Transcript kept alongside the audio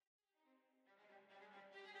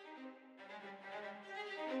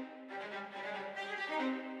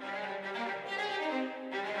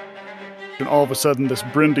And all of a sudden, this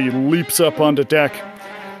Brindy leaps up onto deck,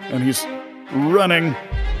 and he's running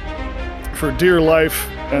for dear life,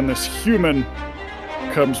 and this human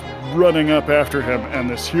comes running up after him, and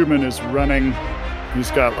this human is running. He's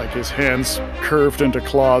got, like, his hands curved into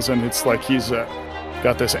claws, and it's like he's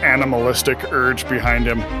got this animalistic urge behind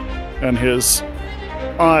him, and his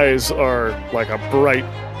eyes are like a bright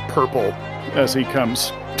purple as he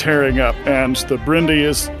comes tearing up, and the Brindy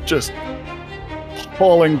is just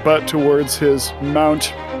hauling butt towards his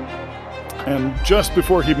mount, and just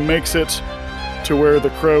before he makes it to where the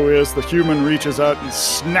crow is, the human reaches out and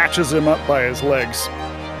snatches him up by his legs,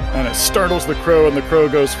 and it startles the crow, and the crow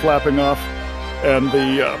goes flapping off, and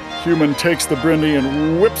the human takes the Brindy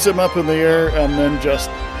and whips him up in the air, and then just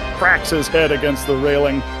cracks his head against the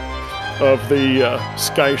railing of the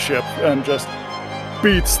skyship, and just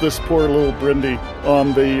beats this poor little Brindy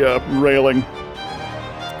on the railing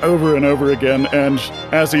over and over again. And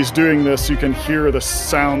as he's doing this, you can hear the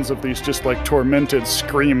sounds of these just like tormented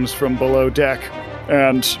screams from below deck.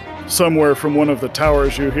 And somewhere from one of the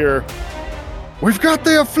towers you hear, "We've got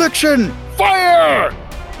the affliction! Fire!"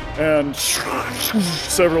 And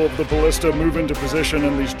several of the ballista move into position,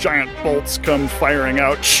 and these giant bolts come firing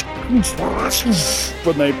out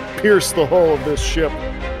when they pierce the hull of this ship.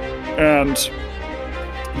 And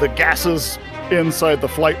the gases inside the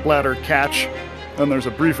flight bladder catch, and there's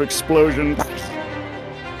a brief explosion,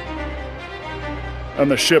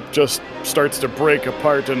 and the ship just starts to break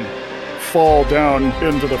apart and fall down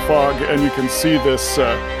into the fog, and you can see this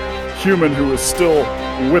human who is still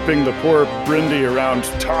whipping the poor Brindy around,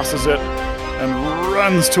 tosses it and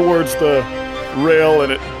runs towards the rail,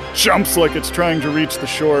 and it jumps like it's trying to reach the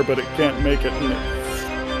shore, but it can't make it, and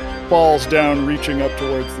it falls down, reaching up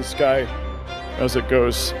towards the sky as it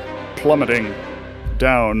goes plummeting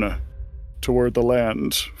down toward the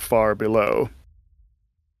land far below.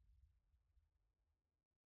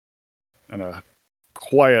 And a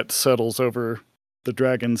quiet settles over the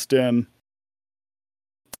dragon's den.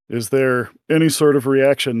 Is there any sort of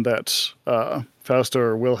reaction that Fauste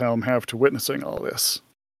or Wilhelm have to witnessing all this?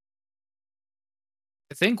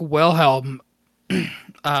 I think Wilhelm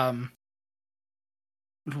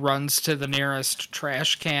runs to the nearest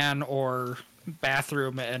trash can or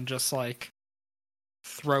bathroom and just like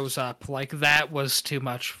throws up. Like, that was too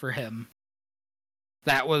much for him.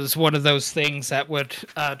 That was one of those things that would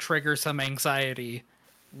trigger some anxiety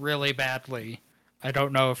really badly. I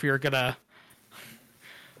don't know if you're gonna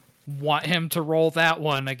want him to roll that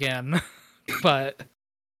one again, but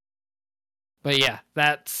yeah,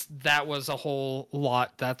 that was a whole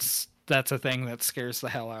lot. That's a thing that scares the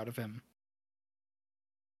hell out of him.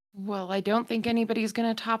 Well, I don't think anybody's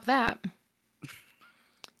gonna top that.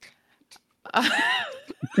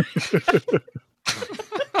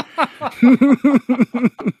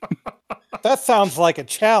 That sounds like a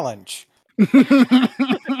challenge.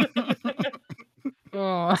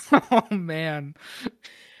 Oh man.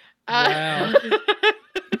 Wow.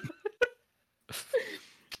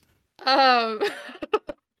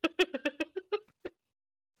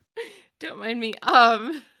 Don't mind me.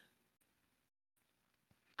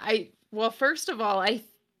 Well, first of all, I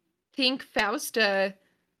think Fauste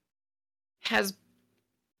has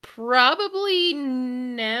probably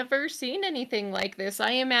never seen anything like this.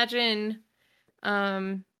 I imagine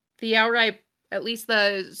the outright, at least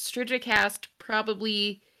the Strigicast,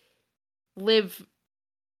 probably live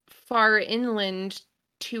far inland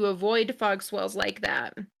to avoid fog swells like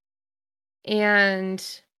that.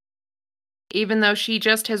 And even though she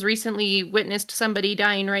just has recently witnessed somebody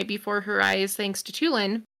dying right before her eyes thanks to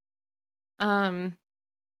Tulen,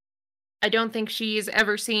 I don't think she's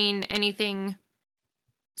ever seen anything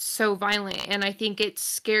so violent, and I think it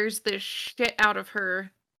scares the shit out of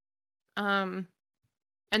her. And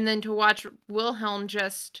then to watch Wilhelm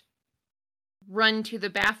just run to the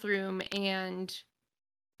bathroom and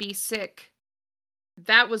be sick,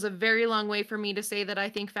 that was a very long way for me to say that I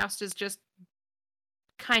think Faust is just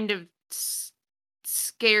kind of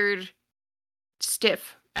scared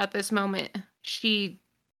stiff at this moment. She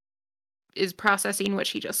is processing what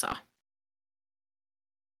she just saw.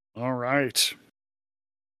 All right.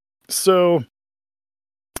 So,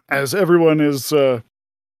 as everyone is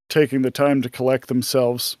taking the time to collect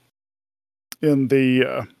themselves in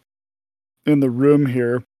the room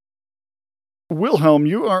here, Wilhelm,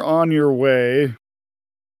 you are on your way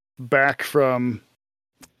back from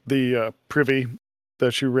the privy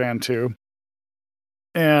that you ran to,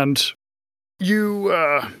 and you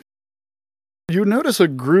notice a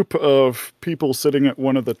group of people sitting at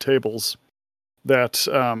one of the tables that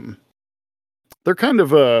they're kind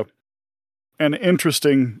of an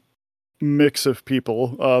interesting mix of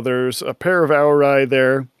people. There's a pair of Auri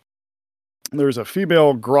there. There's a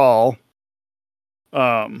female Grawl.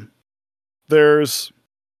 There's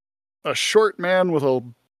a short man with a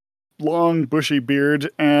long, bushy beard,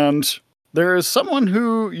 and there is someone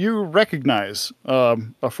who you recognize,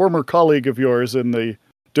 a former colleague of yours in the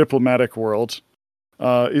diplomatic world.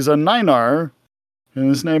 He's a Ninar, and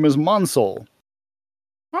his name is Monsol.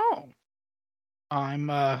 Oh. I'm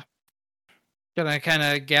gonna kind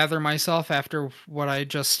of gather myself after what I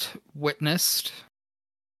just witnessed.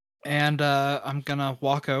 And I'm gonna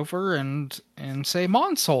walk over and say,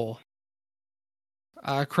 Monsol.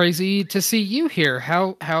 Crazy to see you here.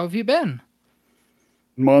 How have you been?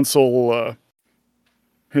 Monsol,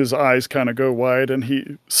 his eyes kind of go wide and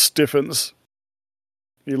he stiffens.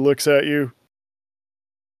 He looks at you.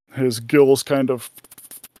 His gills kind of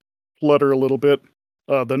flutter a little bit.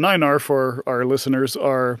 The Ninar, for our listeners,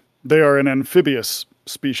 are an amphibious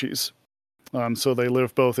species. So they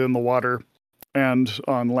live both in the water and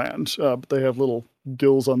on land. But they have little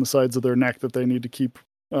gills on the sides of their neck that they need to keep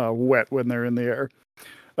wet when they're in the air.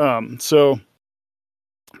 So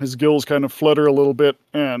his gills kind of flutter a little bit,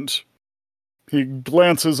 and he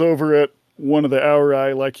glances over at one of the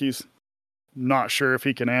Auri like he's not sure if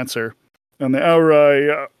he can answer. And the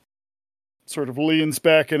Auri sort of leans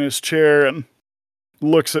back in his chair and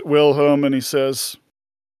looks at Wilhelm, and he says,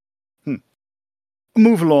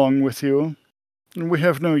 Move along with you. We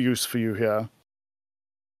have no use for you here.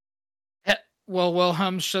 Well,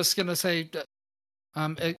 Wilhelm's just gonna say,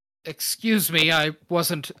 excuse me, I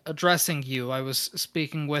wasn't addressing you. I was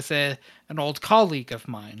speaking with an old colleague of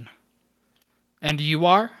mine. And you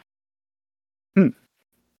are?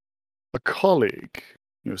 A colleague,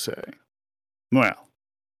 you say? Well,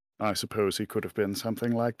 I suppose he could have been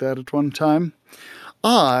something like that at one time.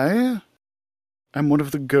 I am one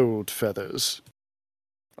of the Gold Feathers.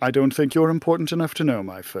 I don't think you're important enough to know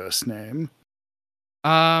my first name.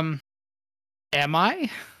 Am I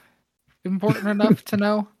important enough to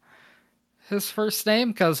know his first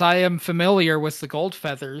name? Because I am familiar with the Gold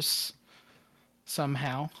Feathers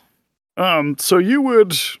somehow. So you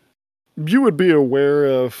would be aware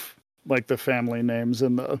of like the family names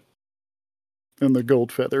in the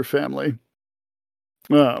Gold Feather family.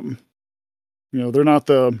 They're not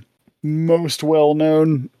the most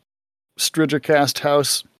well-known Strigicast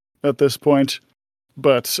house at this point,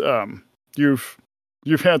 but you've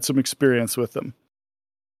had some experience with them.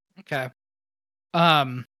 Okay.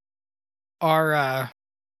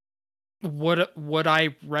 Would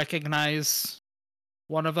I recognize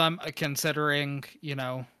one of them, considering,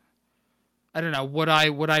 I don't know, would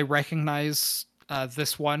I recognize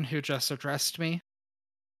this one who just addressed me?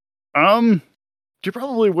 You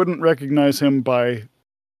probably wouldn't recognize him by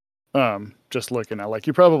just looking at,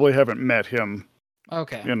 you probably haven't met him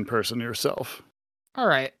in person yourself. All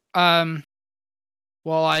right.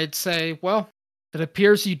 Well, I'd say, it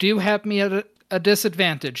appears you do have me at a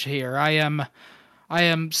disadvantage here. I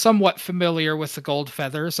am somewhat familiar with the Gold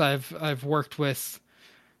Feathers. I've worked with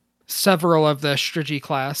several of the Strigi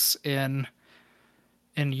class in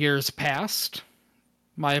years past.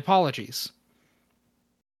 My apologies.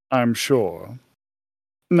 I'm sure.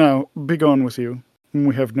 Now, begone with you.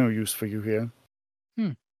 We have no use for you here.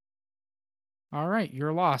 All right,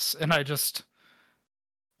 your loss. And I just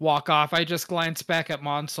walk off. I just glance back at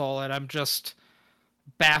Monsol, and I'm just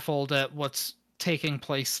baffled at what's taking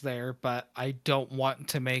place there, but I don't want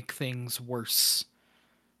to make things worse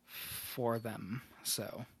for them.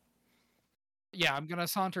 So, yeah, I'm gonna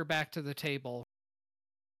saunter back to the table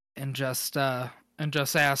and just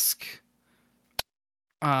ask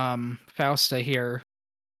Fausta here,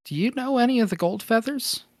 do you know any of the Gold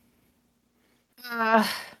Feathers?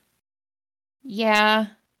 Yeah.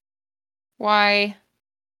 Why?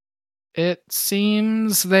 It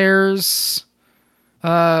seems there's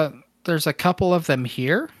a couple of them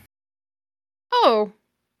here. Oh.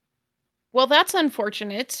 Well, that's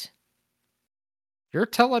unfortunate. You're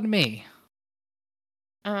telling me.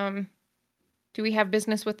 Do we have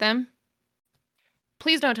business with them?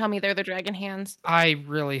 Please don't tell me they're the Dragon Hands. I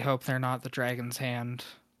really hope they're not the Dragon's Hand.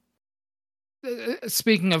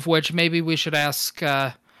 Speaking of which, maybe we should ask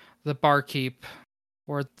the barkeep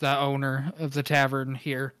or the owner of the tavern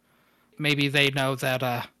here. Maybe they know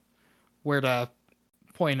that where to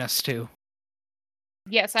point us to.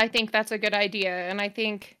 Yes, I think that's a good idea. And I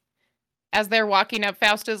think as they're walking up,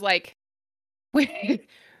 Fausta's like,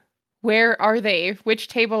 where are they? Which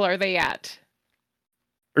table are they at?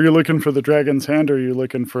 Are you looking for the Dragon's Hand, or are you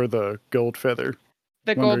looking for the Gold Feather?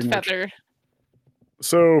 The Gold Feather.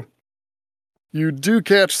 So, you do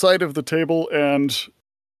catch sight of the table, and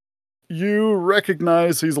you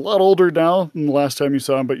recognize, he's a lot older now than the last time you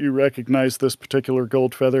saw him, but you recognize this particular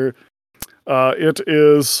gold feather. It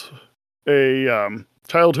is a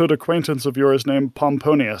childhood acquaintance of yours named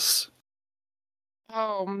Pomponius.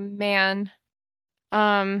 Oh, man.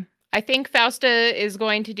 I think Fausta is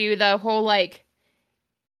going to do the whole, like,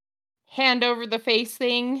 hand over the face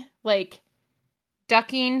thing, like,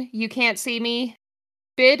 ducking, you can't see me,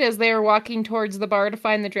 bit as they are walking towards the bar to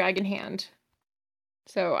find the dragon hand.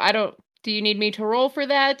 So, do you need me to roll for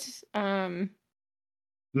that? No,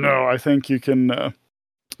 I think you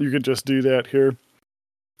could just do that here.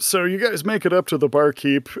 So you guys make it up to the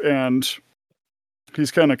barkeep, and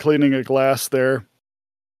he's kind of cleaning a glass there.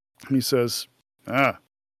 He says,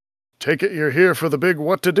 take it you're here for the big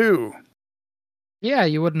what to do. Yeah,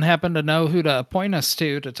 you wouldn't happen to know who to point us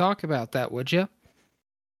to talk about that, would you?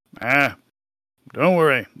 Don't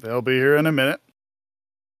worry. They'll be here in a minute.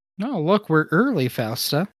 No, look, we're early,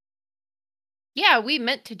 Fausta. Yeah, we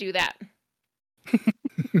meant to do that.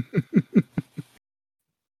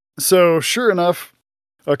 So, sure enough,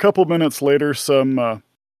 a couple minutes later, some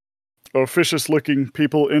officious-looking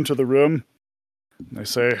people into the room. They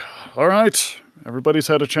say, all right, everybody's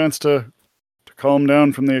had a chance to calm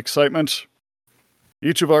down from the excitement.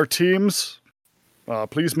 Each of our teams,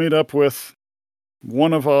 please meet up with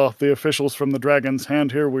one of the officials from the Dragon's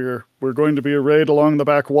Hand here. We're going to be arrayed along the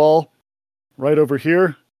back wall, right over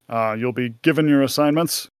here. You'll be given your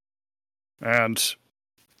assignments. And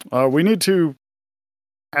we need to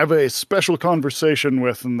have a special conversation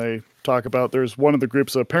with, and they talk about there's one of the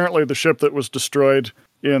groups, apparently the ship that was destroyed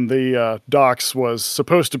in the docks was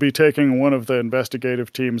supposed to be taking one of the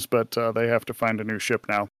investigative teams, but they have to find a new ship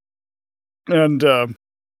now. And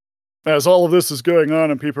as all of this is going on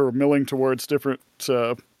and people are milling towards different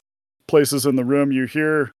places in the room, you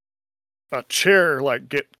hear a chair like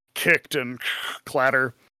get kicked and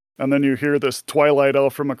clatter. And then you hear this Twilight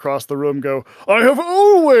Elf from across the room go, I have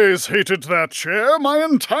always hated that chair my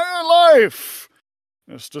entire life!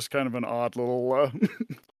 It's just kind of an odd little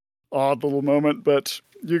moment, but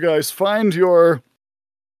you guys find your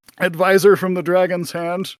advisor from the Dragon's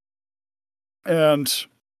Hand, and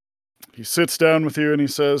he sits down with you and he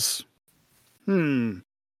says, you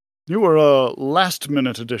were a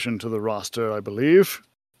last-minute addition to the roster, I believe.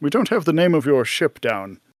 We don't have the name of your ship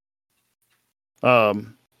down.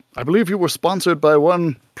 I believe you were sponsored by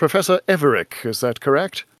one Professor Everick, is that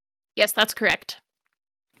correct? Yes, that's correct.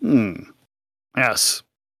 Yes.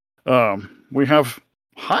 We have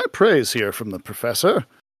high praise here from the Professor.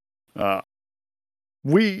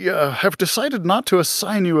 We have decided not to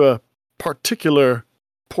assign you a particular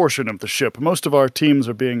portion of the ship. Most of our teams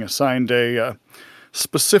are being assigned a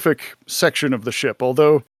specific section of the ship,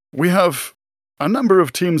 although we have a number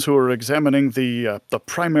of teams who are examining the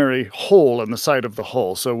primary hole in the side of the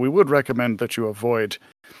hull, so we would recommend that you avoid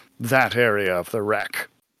that area of the wreck.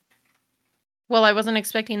 Well, I wasn't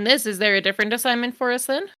expecting this. Is there a different assignment for us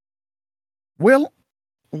then? Well,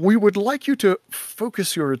 we would like you to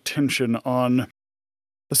focus your attention on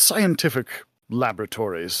the scientific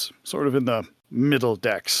laboratories, sort of in the middle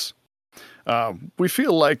decks. We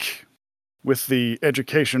feel like, with the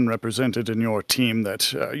education represented in your team,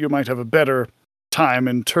 that you might have a better time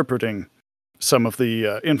interpreting some of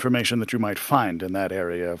the information that you might find in that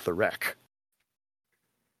area of the wreck.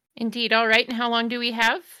 Indeed. All right. And how long do we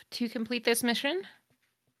have to complete this mission?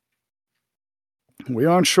 We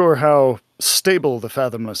aren't sure how stable the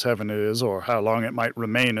Fathomless Heaven is or how long it might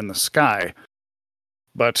remain in the sky,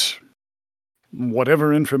 but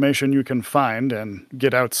whatever information you can find and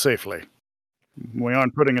get out safely. We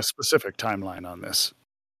aren't putting a specific timeline on this.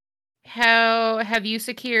 How have you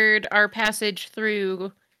secured our passage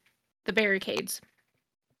through the barricades?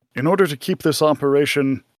 In order to keep this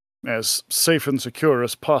operation as safe and secure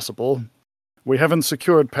as possible, we haven't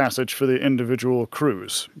secured passage for the individual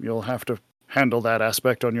crews. You'll have to handle that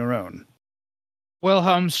aspect on your own.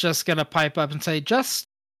 Wilhelm's just gonna pipe up and say, just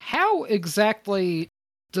how exactly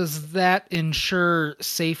does that ensure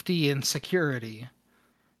safety and security?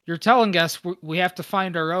 You're telling us we have to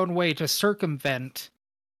find our own way to circumvent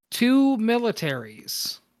two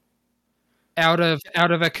militaries out of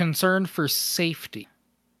a concern for safety.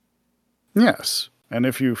 Yes, and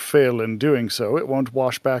if you fail in doing so, it won't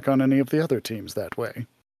wash back on any of the other teams that way.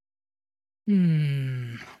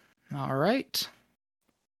 All right.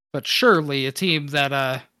 But surely a team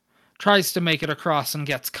that tries to make it across and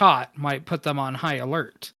gets caught might put them on high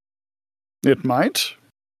alert. It might,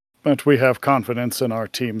 but we have confidence in our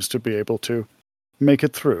teams to be able to make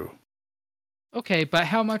it through. Okay, but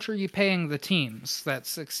how much are you paying the teams that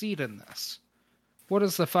succeed in this? What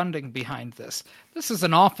is the funding behind this? This is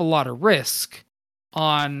an awful lot of risk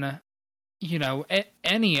on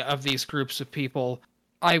any of these groups of people,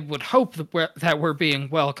 I would hope that we're being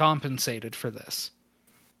well compensated for this.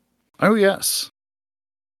 Oh, yes.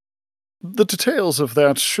 The details of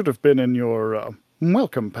that should have been in your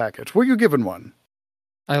welcome packet. Were you given one?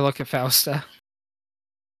 I look at Fausta.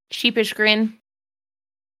 Sheepish grin.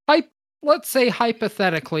 Let's say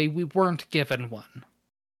hypothetically we weren't given one.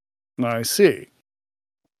 I see.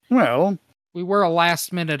 Well... We were a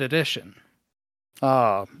last-minute addition.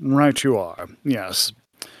 Ah, right you are, yes.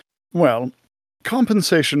 Well,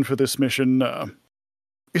 compensation for this mission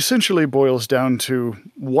essentially boils down to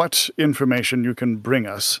what information you can bring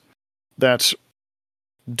us that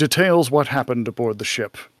details what happened aboard the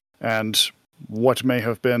ship and what may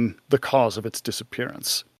have been the cause of its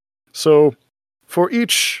disappearance. So, for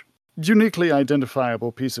each uniquely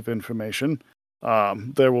identifiable piece of information,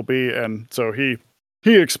 there will be, and so he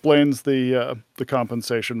explains the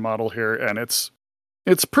compensation model here, and it's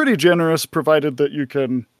pretty generous, provided that you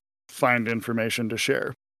can find information to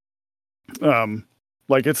share.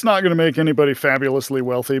 It's not going to make anybody fabulously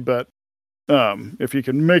wealthy, but if you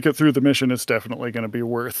can make it through the mission, it's definitely going to be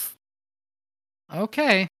worth.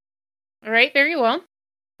 Okay. All right, very well.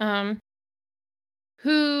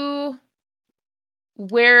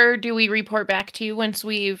 Where do we report back to once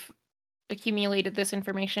we've accumulated this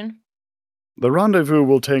information? The rendezvous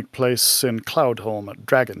will take place in Cloudholm at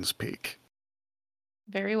Dragon's Peak.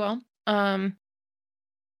 Very well.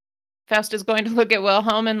 Faust is going to look at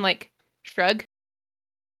Wilhelm and, shrug.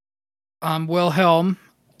 Wilhelm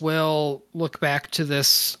will look back to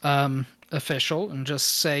this official and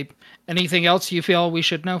just say, anything else you feel we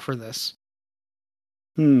should know for this?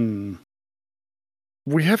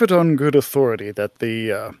 We have it on good authority that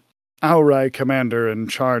the Aurai commander in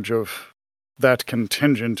charge of that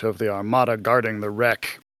contingent of the armada guarding the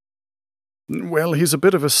wreck, well, he's a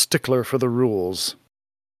bit of a stickler for the rules.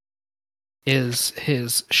 Is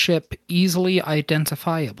his ship easily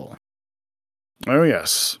identifiable? Oh,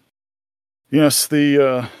 yes. Yes,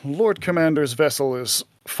 the Lord Commander's vessel is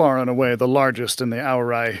far and away the largest in the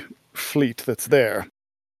Aurai fleet that's there.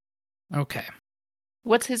 Okay.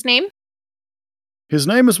 What's his name? His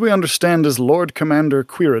name, as we understand, is Lord Commander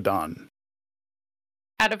Quiridon.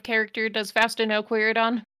 Out of character, does Fausta know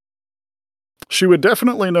Quiridon? She would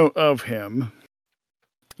definitely know of him,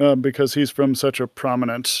 because he's from such a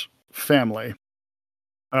prominent family.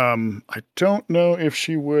 I don't know if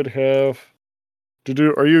she would have to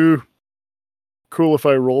do... Are you cool if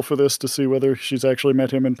I roll for this to see whether she's actually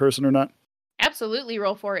met him in person or not? Absolutely,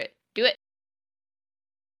 roll for it. Do it.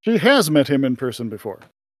 She has met him in person before.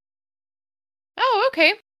 Oh,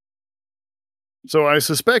 okay. So I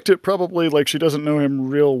suspect it probably, she doesn't know him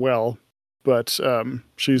real well, but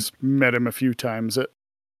she's met him a few times at...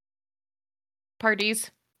 Parties.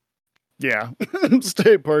 Yeah.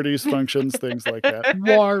 State parties, functions, things like that.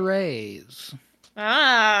 Soirees.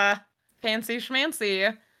 Ah, fancy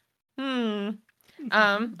schmancy.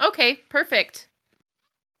 Okay, perfect.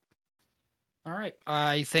 All right.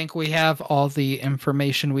 I think we have all the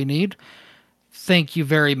information we need. Thank you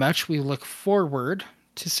very much. We look forward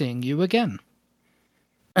to seeing you again.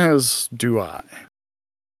 As do I.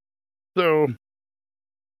 So,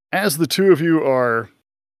 as the two of you are...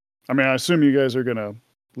 I assume you guys are going to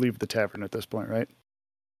leave the tavern at this point, right?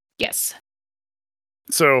 Yes.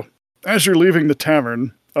 So, as you're leaving the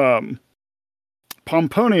tavern,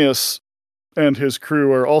 Pomponius and his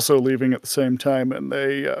crew are also leaving at the same time, and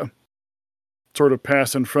they sort of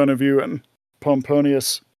pass in front of you, and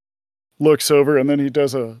Pomponius looks over, and then he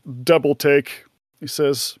does a double take. He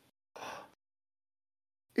says,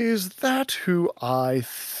 "Is that who I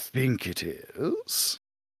think it is?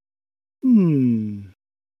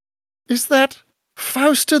 Is that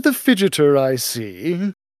Fausta the Fidgeter I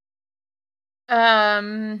see?"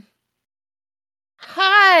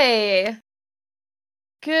 Hi.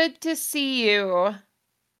 Good to see you.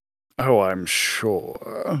 Oh, I'm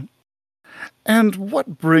sure. And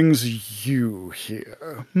what brings you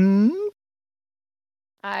here,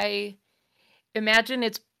 I imagine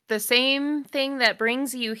it's the same thing that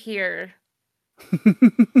brings you here.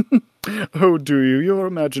 Oh, do you? Your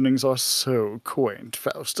imaginings are so quaint,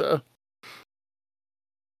 Fausta.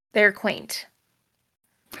 They're quaint.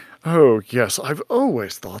 Oh, yes, I've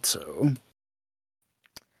always thought so.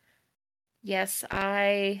 Yes,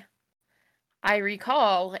 I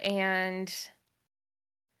recall, and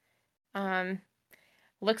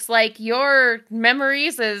looks like your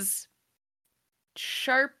memory's as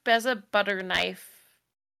sharp as a butter knife,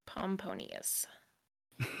 Pomponius.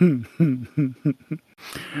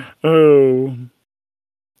 Oh,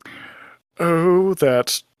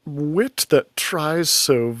 that wit that tries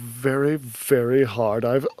so very, very hard.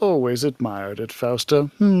 I've always admired it, Fausta.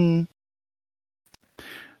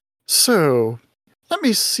 So, let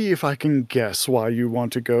me see if I can guess why you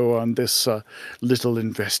want to go on this little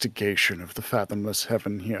investigation of the Fathomless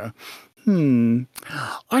Heaven here.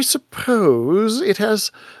 I suppose it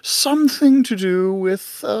has something to do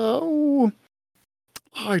with, I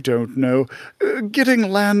don't know,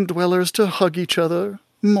 getting land dwellers to hug each other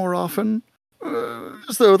more often.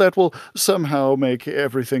 As though that will somehow make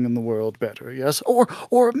everything in the world better, yes?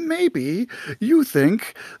 Or maybe you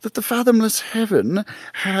think that the Fathomless Heaven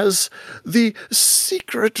has the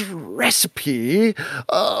secret recipe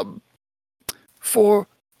for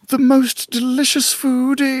the most delicious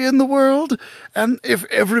food in the world, and if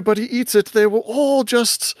everybody eats it, they will all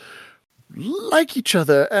just like each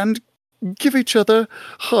other and give each other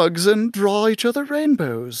hugs and draw each other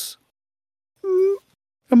rainbows.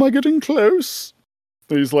 Am I getting close?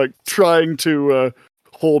 He's like trying to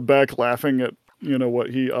hold back laughing at, what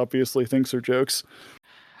he obviously thinks are jokes.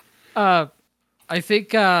 I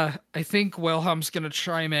think Wilhelm's gonna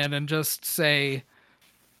chime in and just say,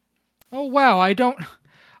 "Oh wow, I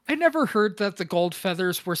never heard that the gold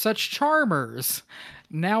feathers were such charmers.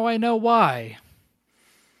 Now I know why."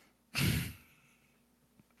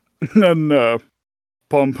 And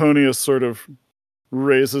Pomponius sort of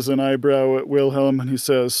raises an eyebrow at Wilhelm and he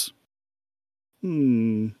says,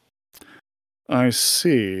 I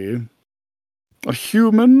see. A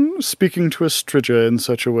human speaking to a Striga in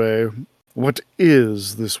such a way. What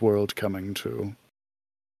is this world coming to?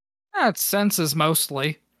 It's senses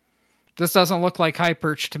mostly. This doesn't look like High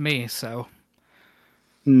Perch to me, so.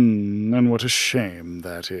 And what a shame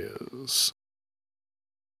that is.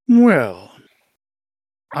 Well,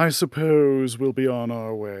 I suppose we'll be on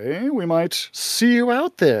our way. We might see you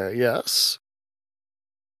out there, yes?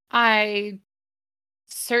 I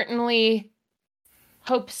certainly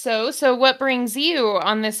hope so. So what brings you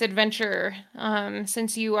on this adventure,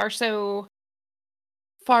 since you are so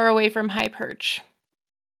far away from High Perch?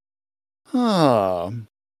 Well,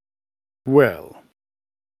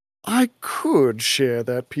 I could share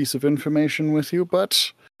that piece of information with you,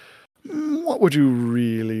 but what would you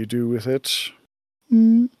really do with it?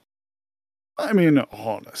 I mean,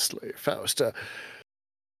 honestly, Fausta,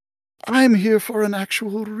 I'm here for an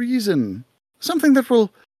actual reason. Something that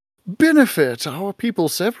will benefit our people.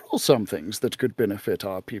 Several somethings that could benefit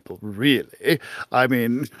our people, really. I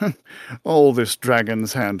mean, all this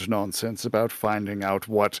dragon's hand nonsense about finding out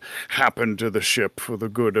what happened to the ship for the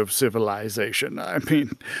good of civilization. I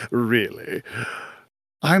mean, really.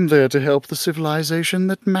 I'm there to help the civilization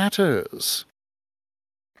that matters.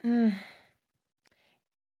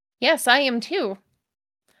 Yes, I am too.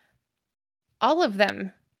 All of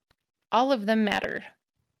them matter.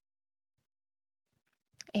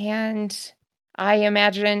 And I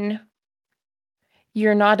imagine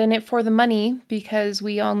you're not in it for the money, because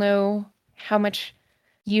we all know how much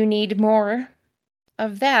you need more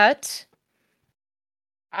of that.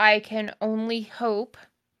 I can only hope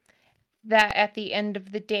that at the end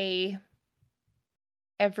of the day,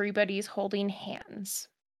 everybody's holding hands.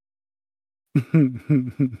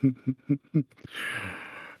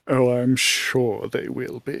 Oh, I'm sure they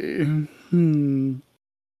will be.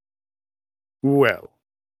 Well,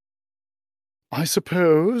 I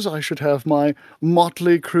suppose I should have my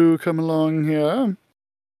motley crew come along here.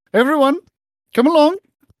 Everyone, come along,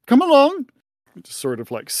 come along. He just sort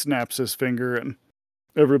of like snaps his finger and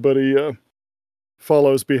everybody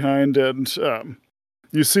follows behind, and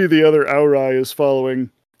you see the other Aurai is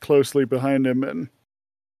following closely behind him, and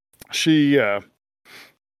she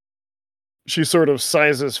sort of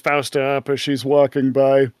sizes Fausta up as she's walking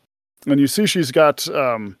by, and you see she's got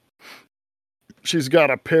a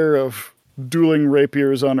pair of dueling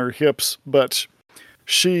rapiers on her hips, but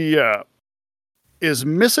she is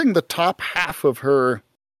missing the top half of her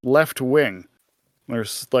left wing.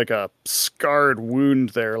 There's like a scarred wound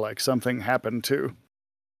there, like something happened to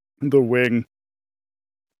the wing.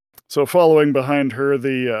 So following behind her,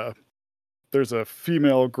 there's a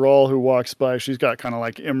female Grawl who walks by. She's got kind of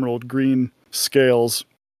like emerald green scales.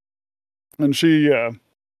 And she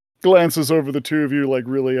glances over the two of you like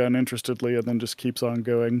really uninterestedly and then just keeps on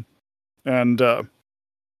going. And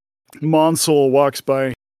Monsol walks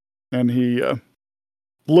by and he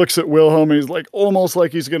looks at Wilhelm and he's like almost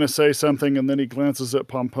like he's going to say something, and then he glances at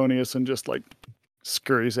Pomponius and just like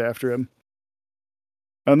scurries after him.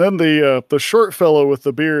 And then the short fellow with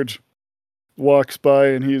the beard walks by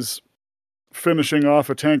and he's finishing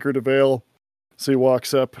off a tankard of ale. So he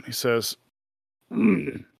walks up and he says,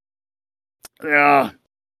 Yeah,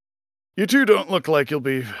 you two don't look like you'll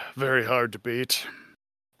be very hard to beat.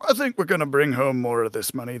 I think we're gonna bring home more of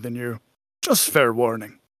this money than you. Just fair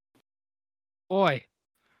warning. Boy,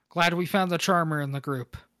 glad we found the charmer in the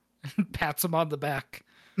group. Pats him on the back.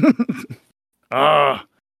 Ah,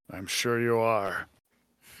 I'm sure you are.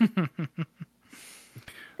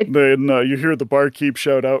 Then you hear the barkeep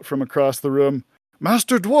shout out from across the room,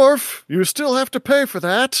 Master Dwarf, you still have to pay for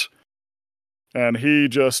that. And he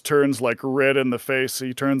just turns like red in the face.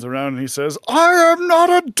 He turns around and he says, I am not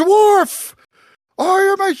a dwarf!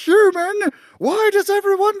 I am a human! Why does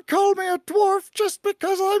everyone call me a dwarf just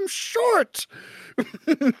because I'm short?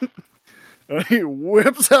 And he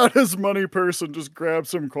whips out his money purse and just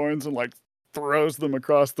grabs some coins and like throws them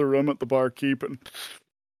across the room at the barkeep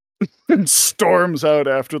and storms out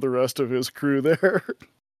after the rest of his crew there.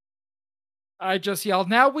 I just yelled,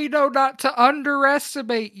 now we know not to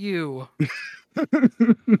underestimate you.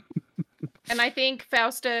 And I think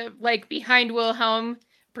Fausta, like behind Wilhelm,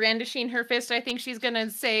 brandishing her fist, I think she's going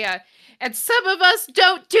to say, and some of us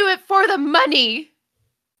don't do it for the money.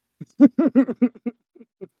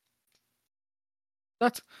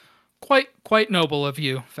 That's quite noble of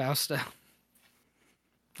you, Fausta.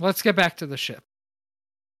 Let's get back to the ship.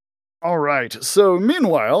 All right. So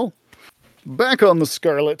meanwhile, back on the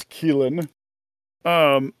Scarlet Keelan,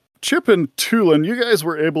 Chip and Tulen, you guys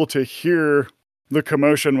were able to hear the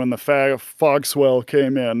commotion when the fog swell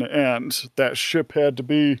came in, and that ship had to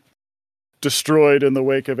be destroyed in the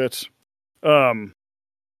wake of it.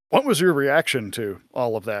 What was your reaction to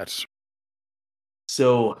all of that?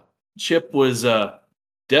 So Chip was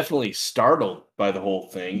definitely startled by the whole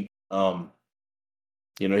thing.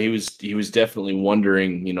 He was definitely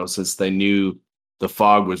wondering, since they knew the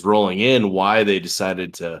fog was rolling in, why they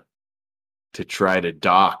decided to try to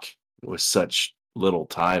dock with such little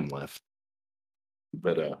time left.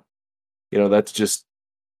 But that's just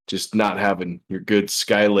not having your good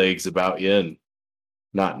sky legs about you and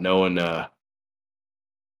not knowing when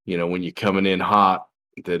you're coming in hot,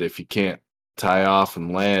 that if you can't tie off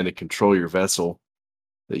and land and control your vessel,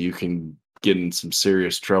 that you can get in some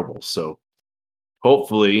serious trouble. So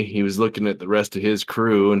hopefully he was looking at the rest of his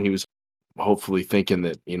crew and he was hopefully thinking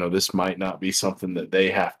that, this might not be something that they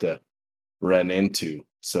have to run into.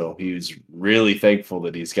 So he was really thankful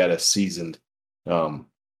that he's got a seasoned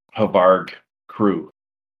Havarg crew.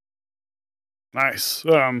 Nice.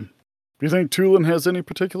 Do you think Tulen has any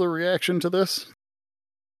particular reaction to this?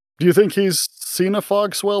 Do you think he's seen a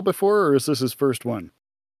fog swell before, or is this his first one?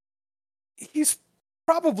 He's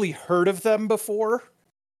probably heard of them before,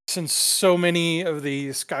 since so many of the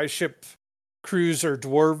skyship crews are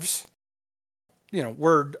dwarves.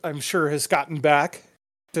 Word, I'm sure, has gotten back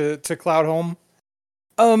to Cloudholm.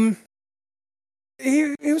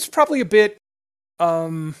 He was probably a bit,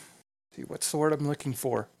 what's the word I'm looking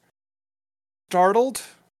for? Startled?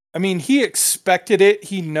 I mean, he expected it.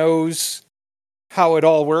 He knows how it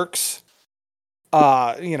all works.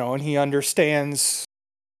 And he understands,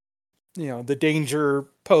 the danger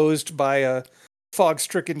posed by a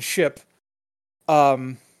fog-stricken ship.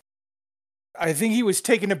 I think he was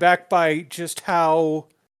taken aback by just how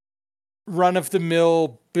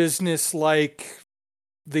run-of-the-mill, business-like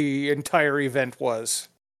the entire event was.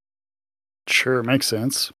 Sure, makes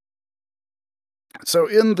sense. So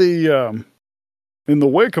in the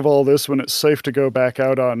wake of all this, when it's safe to go back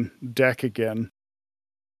out on deck again,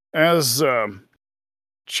 as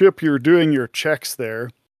Chip, you're doing your checks there,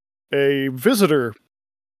 a visitor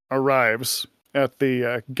arrives at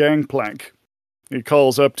the gangplank. He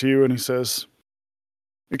calls up to you and he says,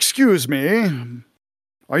 "Excuse me,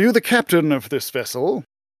 are you the captain of this vessel?"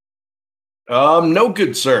 No,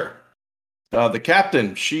 good sir. The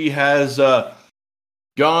captain, she has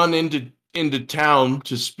gone into town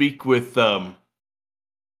to speak with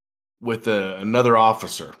another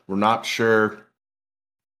officer. We're not sure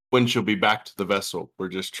when she'll be back to the vessel. We're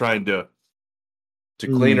just trying to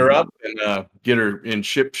clean her up and get her in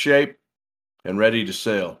ship shape and ready to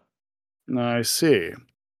sail. I see.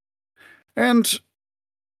 And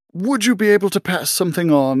would you be able to pass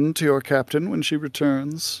something on to your captain when she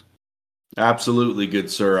returns? Absolutely,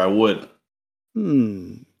 good sir, I would.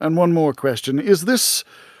 And one more question. Is this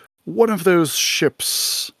one of those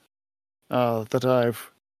ships that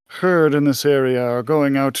I've heard in this area are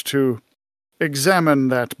going out to examine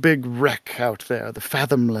that big wreck out there, the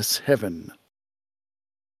Fathomless Heaven?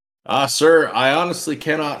 Sir, I honestly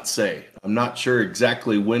cannot say. I'm not sure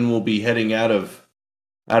exactly when we'll be heading out of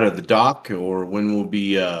the dock or when we'll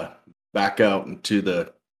be back out into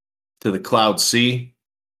the Cloud Sea,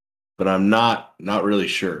 but I'm not really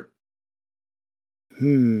sure.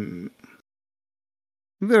 Very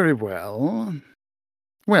well.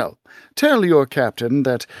 Well, tell your captain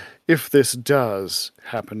that if this does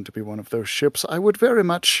happen to be one of those ships, I would very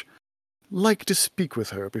much like to speak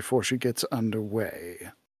with her before she gets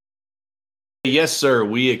underway. Yes, sir.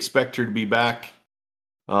 We expect her to be back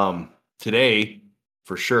today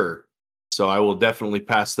for sure. So I will definitely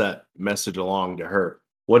pass that message along to her.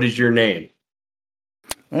 What is your name?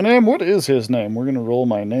 My name? What is his name? We're going to roll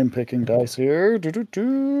my name-picking dice here.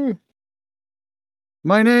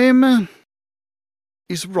 My name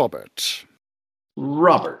is Robert.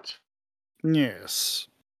 Robert. Yes.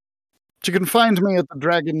 You can find me at the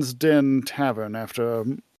Dragon's Den Tavern after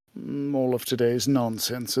all of today's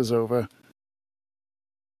nonsense is over.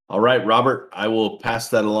 All right, Robert. I will pass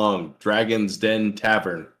that along. Dragon's Den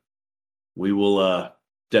Tavern. We will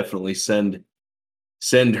definitely send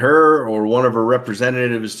her or one of her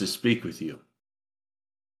representatives to speak with you.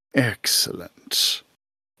 Excellent.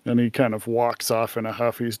 And he kind of walks off in a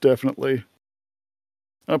huff. He's definitely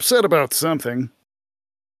upset about something.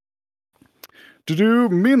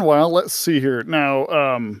 Meanwhile, let's see here. Now,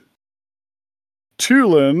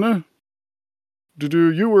 Tulen,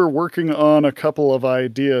 you were working on a couple of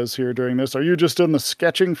ideas here during this. Are you just in the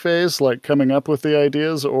sketching phase, like coming up with the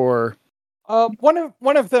ideas, or?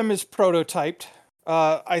 One of them is prototyped.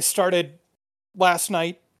 I started last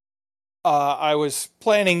night. I was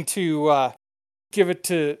planning to give it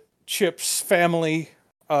to Chip's family.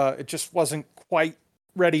 It just wasn't quite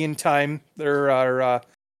ready in time. There are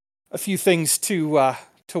a few things to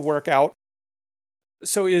work out.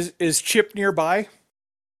 So is Chip nearby?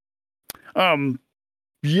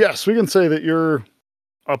 Yes, we can say that you're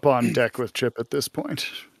up on deck with Chip at this point.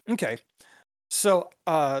 Okay. So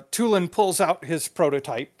Tulen pulls out his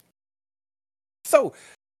prototype. So,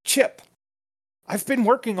 Chip, I've been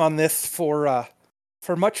working on this for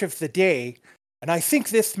much of the day, and I think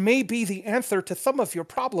this may be the answer to some of your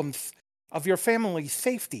problems of your family's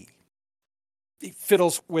safety. He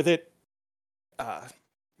fiddles with it,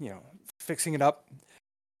 fixing it up.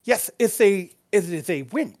 Yes, it is a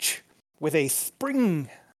winch with a spring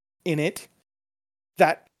in it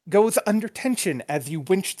that goes under tension as you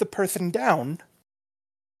winch the person down.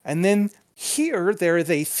 And then here there is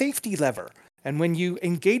a safety lever. And when you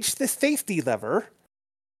engage the safety lever,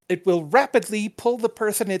 it will rapidly pull the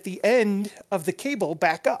person at the end of the cable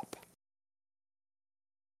back up.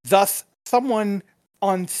 Thus, someone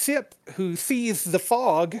on ship who sees the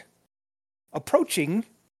fog approaching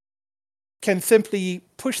can simply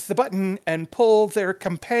push the button and pull their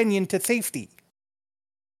companion to safety.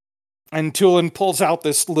 And Tulen pulls out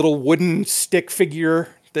this little wooden stick figure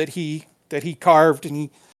that he carved, and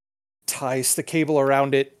he ties the cable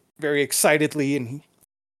around it very excitedly, and he's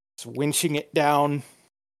winching it down.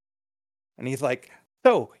 And he's like,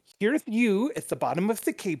 so, here's you at the bottom of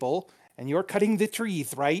the cable, and you're cutting the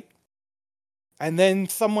trees, right? And then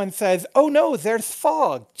someone says, oh no, there's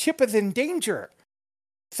fog. Chip is in danger.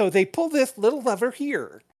 So they pull this little lever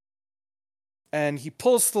here. And he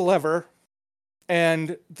pulls the lever,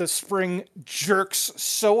 and the spring jerks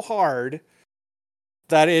so hard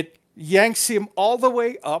that it yanks him all the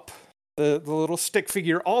way up, the little stick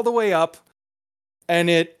figure all the way up, and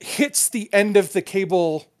it hits the end of the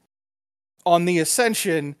cable on the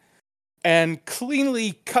ascension and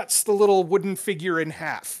cleanly cuts the little wooden figure in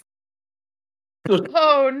half.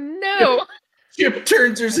 Oh no! Chip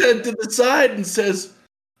turns his head to the side and says,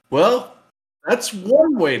 well, that's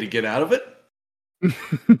one way to get out of it.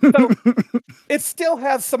 So, it still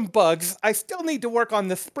has some bugs. I still need to work on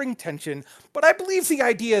the spring tension, but I believe the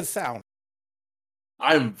idea is sound.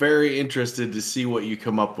 I'm very interested to see what you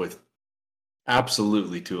come up with.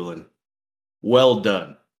 Absolutely, Tulen. Well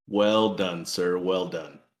done. Well done, sir. Well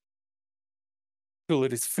done.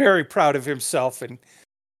 Tulen is very proud of himself and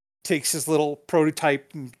takes his little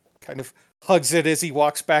prototype and kind of hugs it as he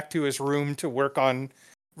walks back to his room to work on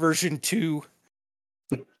version 2.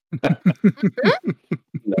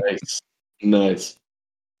 Nice.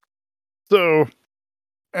 So,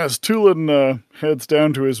 as Tulen heads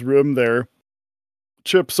down to his room there,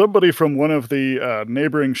 Chip, somebody from one of the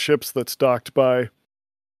neighboring ships that's docked by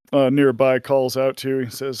nearby calls out to you. He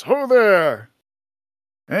says, ho there!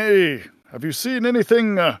 Hey, have you seen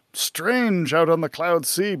anything strange out on the Cloud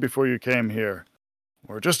Sea before you came here?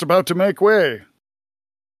 We're just about to make way.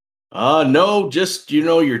 No, just,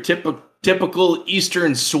 your typical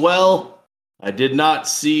Eastern swell. I did not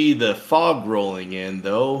see the fog rolling in,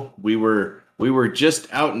 though. We were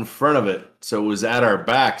just out in front of it, so it was at our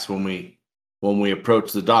backs when we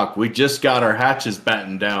approached the dock. We just got our hatches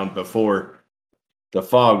battened down before the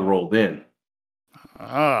fog rolled in.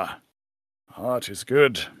 It is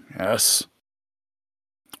good, yes.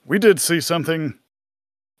 We did see something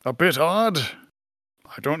a bit odd.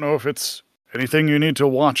 I don't know if it's anything you need to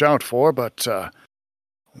watch out for, but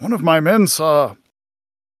one of my men saw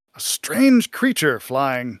a strange creature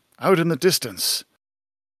flying out in the distance.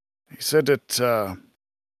 He said it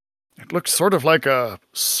looked sort of like a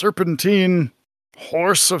serpentine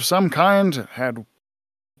horse of some kind. It had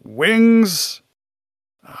wings.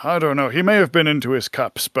 I don't know. He may have been into his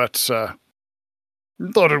cups, but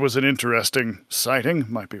thought it was an interesting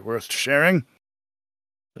sighting. Might be worth sharing.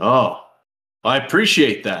 Oh, I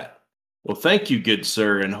appreciate that. Well, thank you, good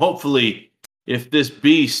sir. And hopefully, if this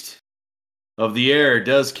beast of the air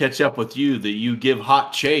does catch up with you, that you give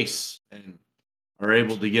hot chase and are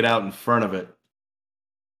able to get out in front of it.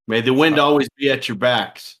 May the wind always be at your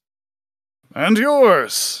backs. And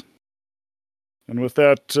yours. And with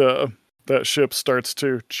that, that ship starts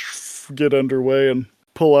to get underway and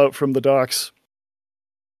pull out from the docks.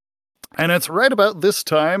 And it's right about this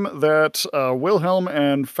time that Wilhelm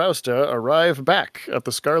and Fausta arrive back at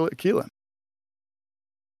the Scarlet Keelan.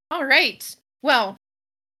 All right. Well,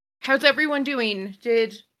 how's everyone doing?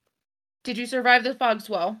 Did you survive the fog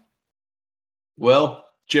swell? Well,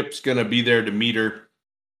 Chip's going to be there to meet her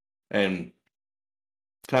and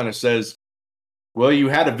kind of says, well, you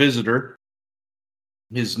had a visitor.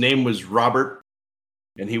 His name was Robert,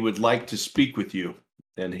 and he would like to speak with you.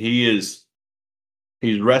 And he's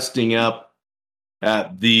resting up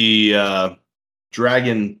at the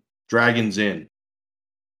Dragon's Inn.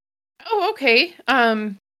 Oh, okay.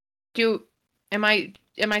 Am I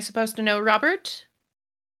supposed to know Robert?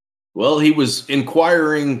 Well, he was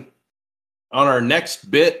inquiring on our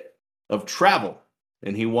next bit of travel,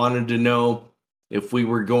 and he wanted to know if we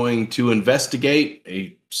were going to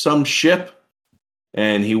investigate some ship,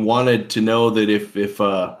 and he wanted to know that if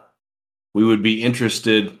we would be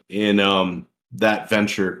interested in that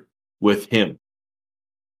venture with him.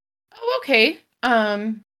 Oh, okay.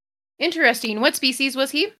 Interesting. What species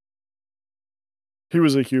was he? He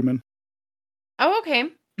was a human. Oh, okay.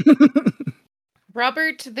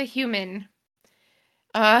 Robert the human.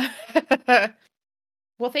 Well,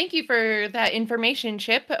 thank you for that information,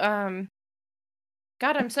 Chip. God,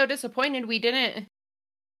 I'm so disappointed we didn't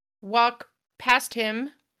walk past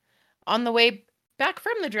him on the way back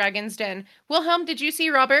from the Dragon's Den. Wilhelm, did you see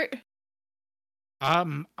Robert?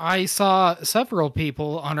 I saw several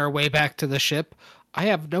people on our way back to the ship. I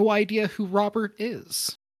have no idea who Robert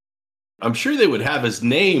is. I'm sure they would have his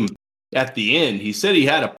name at the end. He said he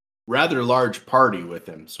had a rather large party with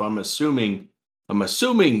him, so I'm assuming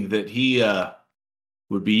that he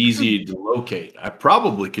would be easy to locate. I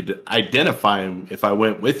probably could identify him if I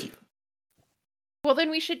went with you. Well,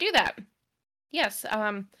 then we should do that. Yes.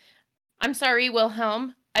 I'm sorry,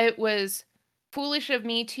 Wilhelm. It was foolish of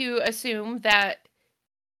me to assume that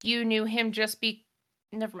you knew him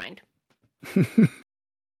Never mind.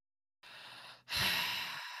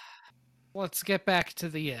 Let's get back to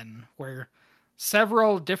the inn, where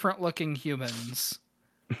several different-looking humans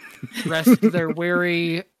rest their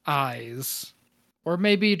weary eyes, or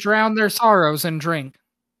maybe drown their sorrows in drink.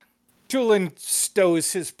 Tulen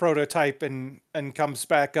stows his prototype and comes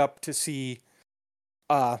back up to see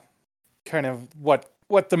kind of what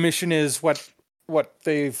the mission is, what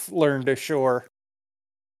they've learned ashore.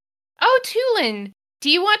 Oh, Tulen, do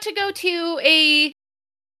you want to go to the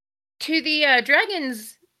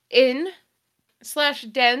Dragon's Inn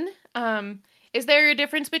 / Den? Is there a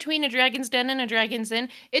difference between a Dragon's Den and a Dragon's Inn?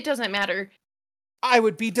 It doesn't matter. I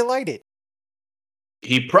would be delighted.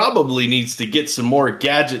 He probably needs to get some more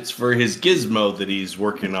gadgets for his gizmo that he's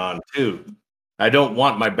working on, too. I don't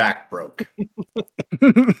want my back broke.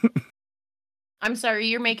 I'm sorry,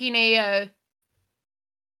 you're making a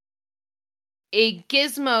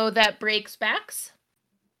gizmo that breaks backs?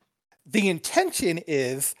 The intention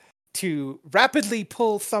is to rapidly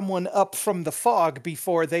pull someone up from the fog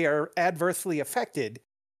before they are adversely affected.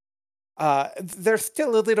 There's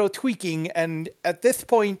still a little tweaking, and at this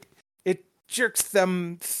point, it jerks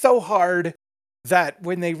them so hard that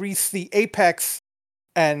when they reach the apex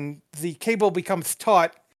and the cable becomes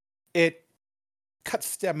taut, it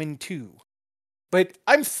cuts them in two. But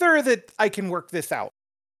I'm sure that I can work this out.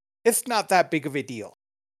 It's not that big of a deal.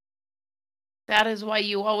 That is why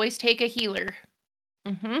you always take a healer.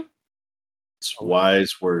 Mm-hmm. It's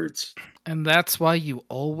wise words. And that's why you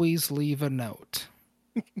always leave a note.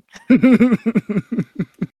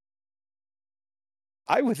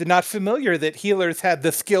 I was not familiar that healers had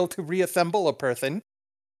the skill to reassemble a person.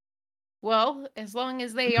 Well, as long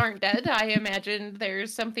as they aren't dead, I imagine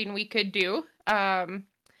there's something we could do.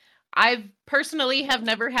 I've personally have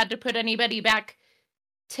never had to put anybody back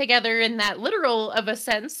together in that literal of a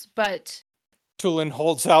sense, but... Tulen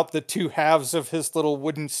holds out the two halves of his little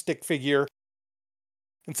wooden stick figure.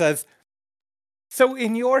 and says, "So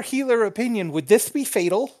in your healer opinion, would this be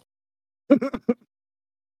fatal?" I'm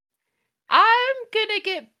gonna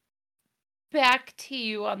get back to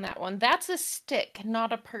you on that one. That's a stick,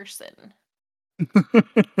 not a person.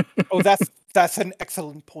 Oh, that's an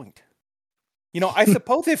excellent point. I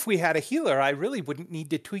suppose if we had a healer, I really wouldn't need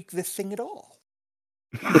to tweak this thing at all.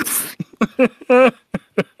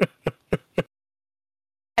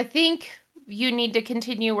 I think you need to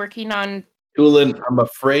continue working on... Tulen, I'm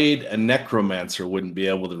afraid a necromancer wouldn't be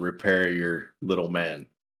able to repair your little man.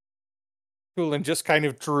 Tulen just kind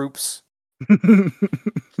of droops.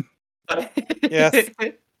 Yes.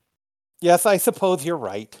 Yes, I suppose you're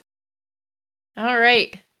right. All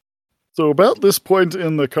right. So about this point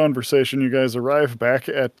in the conversation, you guys arrive back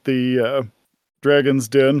at the Dragon's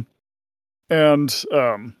Den, and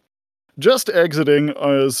just exiting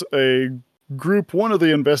as a group, one of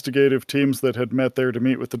the investigative teams that had met there to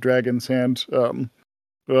meet with the Dragon's Hand,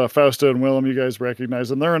 Fauste and Wilhelm, you guys recognize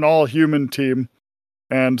them. They're an all-human team,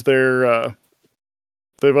 and they've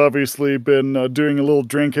obviously been doing a little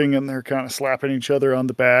drinking, and they're kind of slapping each other on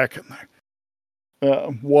the back, and they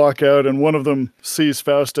walk out, and one of them sees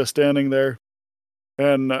Fauste standing there,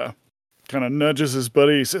 and kind of nudges his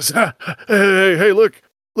buddy. He says, hey, look,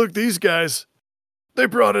 these guys, they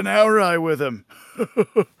brought an Eye with them.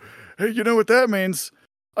 Hey, you know what that means?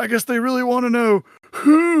 I guess they really want to know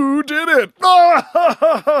who did it.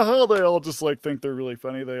 They all just think they're really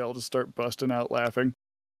funny. They all just start busting out laughing.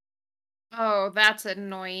 Oh, that's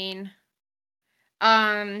annoying.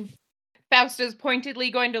 Fausta's pointedly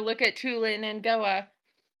going to look at Tulen and go,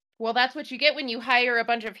 well, that's what you get when you hire a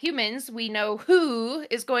bunch of humans. We know who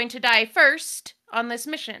is going to die first on this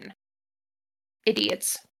mission.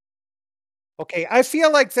 Idiots. Okay, I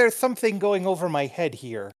feel like there's something going over my head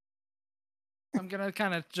here. I'm gonna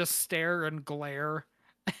kind of just stare and glare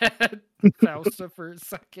at Fausta for a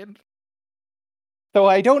second. So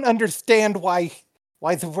I don't understand why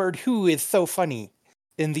the word "who" is so funny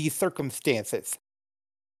in these circumstances.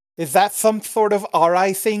 Is that some sort of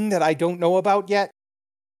RI thing that I don't know about yet?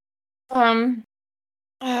 I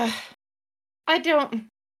don't...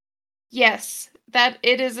 Yes, that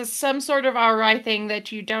it is some sort of RI thing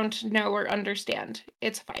that you don't know or understand.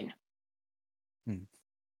 It's fine.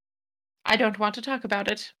 I don't want to talk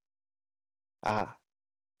about it.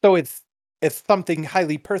 So it's something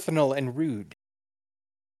highly personal and rude.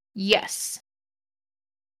 Yes.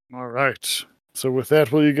 All right. So with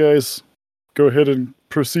that, will you guys go ahead and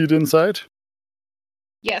proceed inside?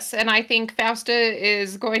 Yes, and I think Fausta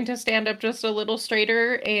is going to stand up just a little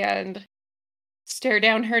straighter and stare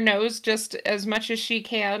down her nose just as much as she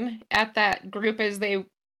can at that group as they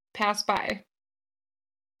pass by.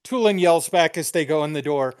 Tulen yells back as they go in the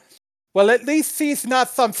door, "Well, at least he's not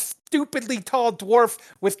some stupidly tall dwarf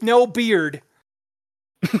with no beard."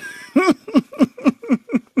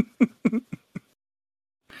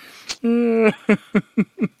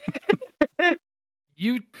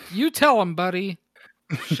 You tell him, buddy.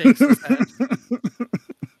 Shakes his head.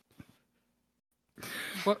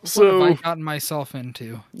 What have I gotten myself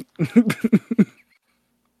into?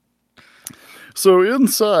 So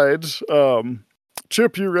inside,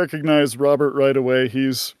 Chip, you recognize Robert right away.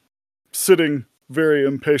 He's sitting very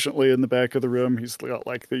impatiently in the back of the room. He's got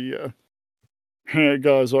the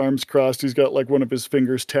got his arms crossed. He's got one of his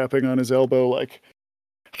fingers tapping on his elbow,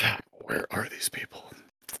 where are these people?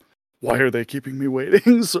 Why are they keeping me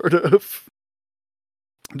waiting? Sort of.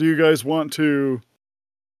 Do you guys want to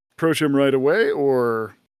approach him right away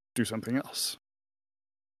or do something else?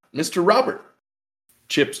 Mr. Robert.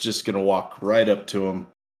 Chip's just going to walk right up to him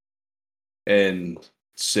and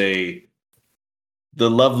say, the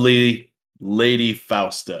lovely Lady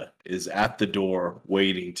Fausta is at the door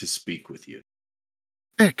waiting to speak with you.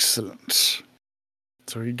 Excellent.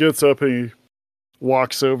 So he gets up and he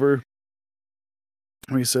walks over.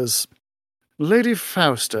 And he says, Lady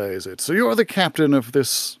Fausta, is it? So you're the captain of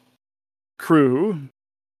this crew?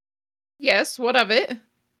 Yes, what of it?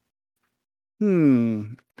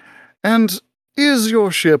 And is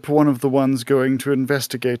your ship one of the ones going to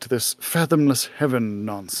investigate this Fathomless Heaven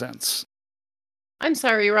nonsense? I'm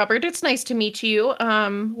sorry, Robert. It's nice to meet you.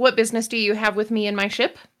 What business do you have with me and my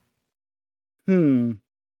ship? I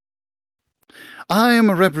am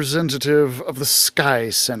a representative of the Sky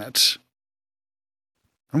Senate.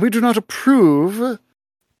 And we do not approve of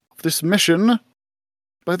this mission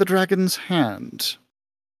by the Dragon's Hand.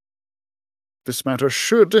 This matter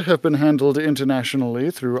should have been handled internationally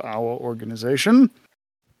through our organization,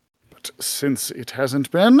 but since it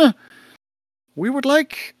hasn't been, we would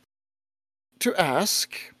like to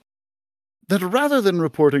ask that rather than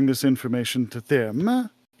reporting this information to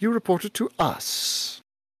them, you report it to us.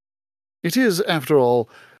 It is, after all,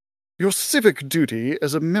 your civic duty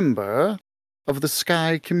as a member of the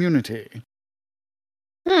Sky community.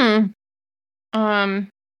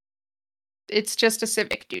 It's just a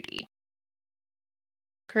civic duty.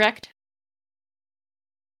 Correct?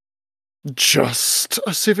 Just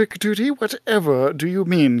a civic duty? Whatever do you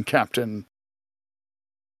mean, Captain?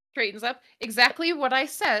 Straightens up. Exactly what I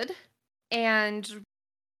said. And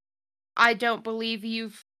I don't believe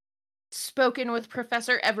you've spoken with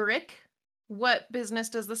Professor Everick. What business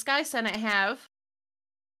does the Sky Senate have?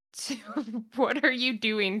 What are you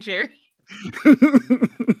doing, Jerry?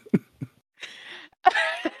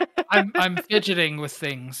 I'm fidgeting with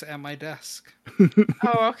things at my desk.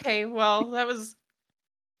 Oh, okay. Well, that was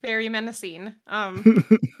very menacing.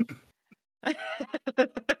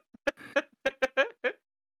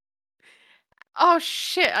 Oh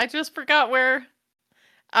shit, I just forgot where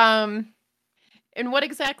and what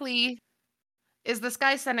exactly is the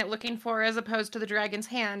Sky Senate looking for as opposed to the Dragon's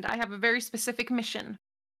Hand? I have a very specific mission.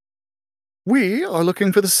 We are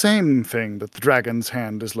looking for the same thing that the Dragon's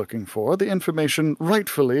Hand is looking for. The information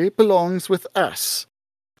rightfully belongs with us.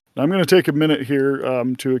 Now, I'm going to take a minute here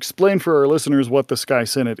to explain for our listeners what the Sky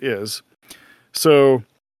Senate is. So,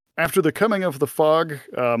 after the coming of the fog,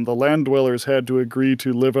 the land dwellers had to agree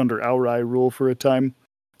to live under Aurai rule for a time.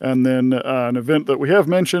 And then an event that we have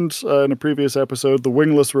mentioned in a previous episode, the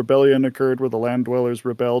Wingless Rebellion occurred where the land dwellers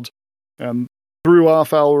rebelled and threw off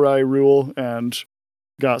Aurai rule and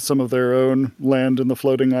got some of their own land in the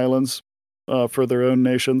floating islands for their own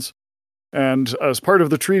nations. And as part of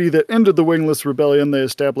the treaty that ended the Wingless Rebellion, they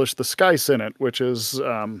established the Sky Senate, which is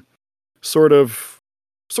sort of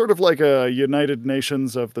like a United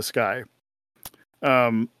Nations of the sky.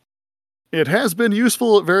 It has been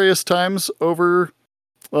useful at various times over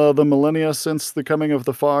the millennia since the coming of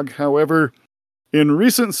the fog. However, in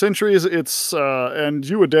recent centuries, it's, and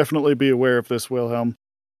you would definitely be aware of this, Wilhelm,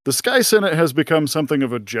 the Sky Senate has become something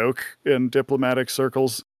of a joke in diplomatic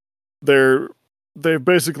circles. They've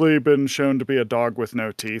basically been shown to be a dog with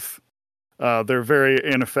no teeth. They're very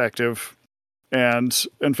ineffective. And,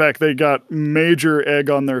 in fact, they got major egg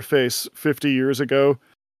on their face 50 years ago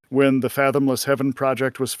when the Fathomless Heaven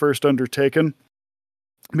project was first undertaken.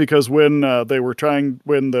 Because when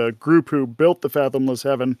the group who built the Fathomless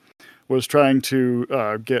Heaven was trying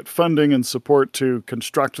to get funding and support to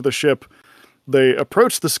construct the ship, they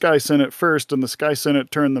approached the Sky Senate first, and the Sky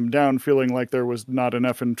Senate turned them down, feeling like there was not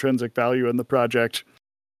enough intrinsic value in the project.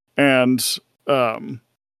 And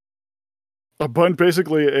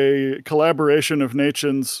basically a collaboration of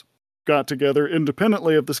nations got together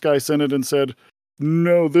independently of the Sky Senate and said,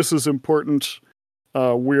 no, this is important.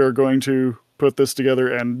 We are going to put this together,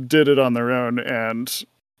 and did it on their own and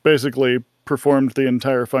basically performed the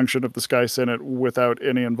entire function of the Sky Senate without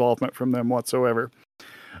any involvement from them whatsoever.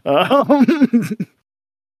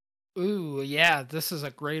 Ooh, yeah, this is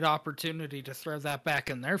a great opportunity to throw that back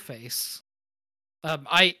in their face.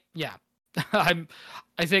 I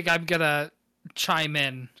think I'm gonna chime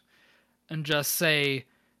in and just say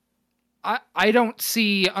I don't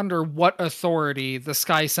see under what authority the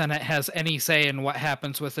Sky Senate has any say in what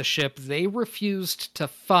happens with the ship they refused to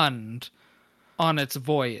fund on its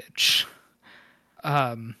voyage.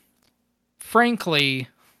 Frankly,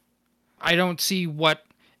 I don't see what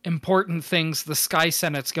important things the Sky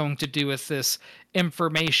Senate's going to do with this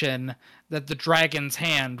information that the Dragon's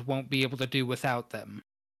Hand won't be able to do without them.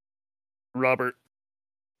 Robert's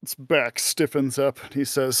back stiffens up and he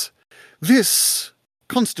says, "This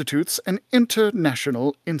constitutes an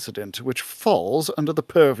international incident which falls under the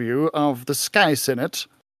purview of the Sky Senate."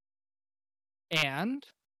 And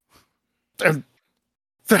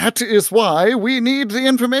that is why we need the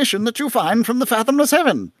information that you find from the Fathomless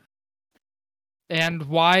Heaven. And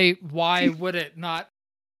why would it not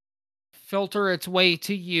filter its way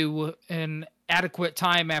to you in adequate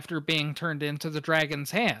time after being turned into the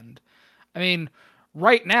Dragon's Hand? I mean,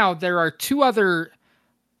 right now there are two other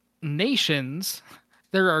nations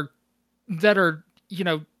that are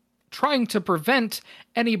trying to prevent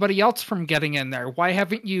anybody else from getting in there. Why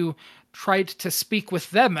haven't you tried to speak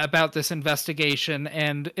with them about this investigation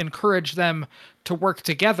and encourage them to work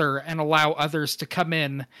together and allow others to come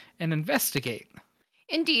in and investigate?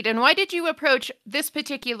 Indeed. And why did you approach this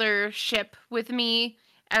particular ship with me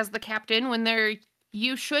as the captain when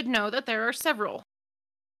you should know that there are several?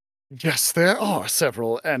 Yes, there are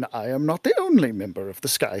several, and I am not the only member of the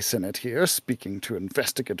Sky Senate here speaking to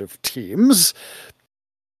investigative teams.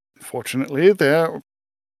 Fortunately, there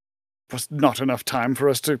was not enough time for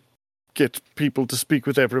us to get people to speak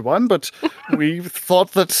with everyone, but we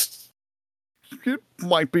thought that it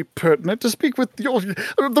might be pertinent to speak with your...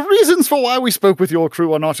 The reasons for why we spoke with your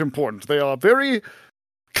crew are not important. They are very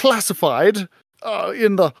classified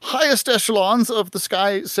in the highest echelons of the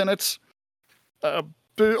Sky Senate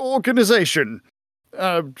organization.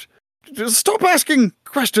 Just stop asking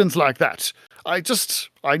questions like that.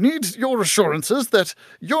 I need your assurances that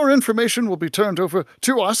your information will be turned over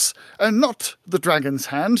to us and not the Dragon's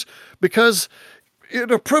Hand, because it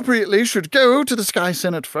appropriately should go to the Sky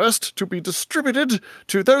Senate first to be distributed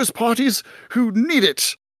to those parties who need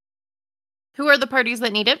it. Who are the parties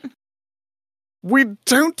that need it? We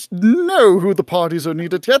don't know who the parties are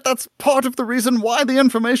needed yet. That's part of the reason why the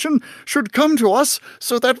information should come to us,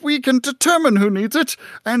 so that we can determine who needs it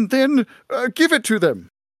and then give it to them.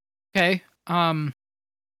 Okay. And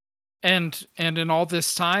in all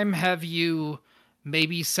this time, have you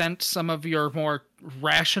maybe sent some of your more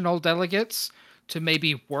rational delegates to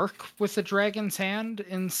maybe work with the Dragon's Hand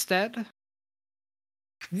instead?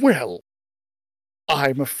 Well,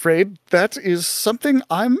 I'm afraid that is something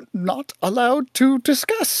I'm not allowed to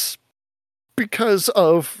discuss, because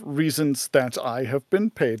of reasons that I have been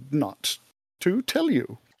paid not to tell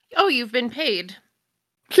you. Oh, you've been paid.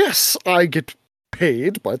 Yes, I get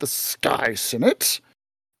paid by the Sky Senate.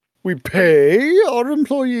 We pay our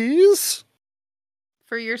employees.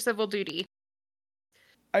 For your civil duty.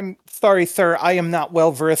 I'm sorry, sir. I am not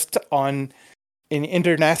well versed in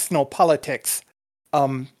international politics.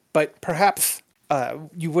 But perhaps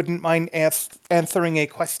you wouldn't mind answering a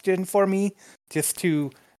question for me,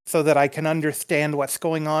 so that I can understand what's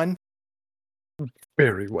going on.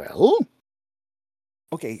 Very well.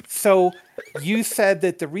 Okay, so you said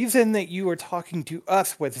that the reason that you were talking to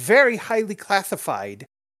us was very highly classified,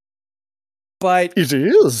 but It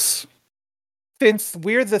is. since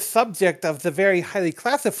we're the subject of the very highly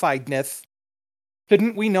classifiedness,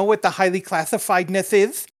 shouldn't we know what the highly classifiedness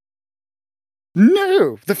is?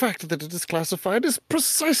 No, the fact that it is classified is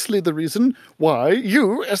precisely the reason why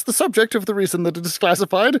you, as the subject of the reason that it is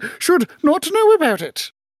classified, should not know about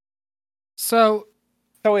it. So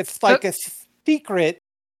it's like a secret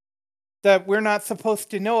that we're not supposed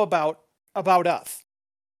to know about us.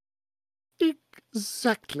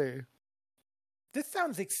 Exactly. This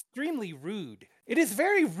sounds extremely rude. It is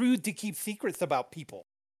very rude to keep secrets about people.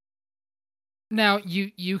 now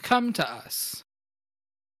you come to us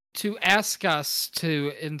to ask us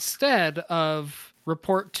to, instead of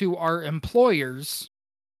report to our employers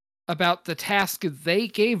about the task they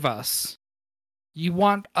gave us, you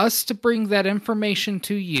want us to bring that information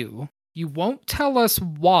to you. You won't tell us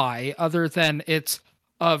why, other than it's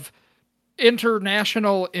of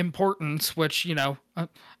international importance, which,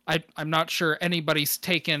 I'm not sure anybody's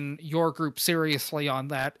taken your group seriously on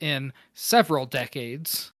that in several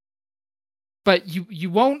decades. But you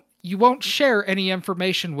won't share any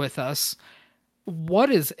information with us. What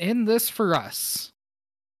is in this for us?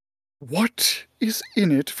 What is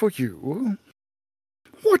in it for you?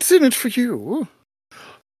 What's in it for you?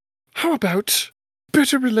 How about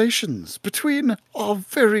better relations between our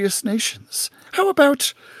various nations? How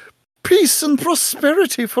about peace and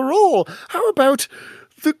prosperity for all? How about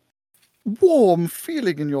the warm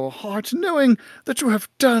feeling in your heart knowing that you have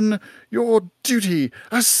done your duty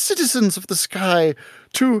as citizens of the sky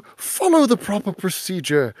to follow the proper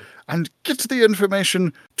procedure and get the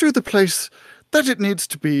information to the place that it needs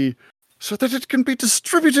to be, so that it can be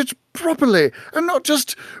distributed properly and not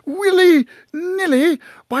just willy-nilly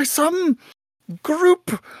by some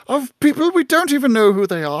group of people we don't even know who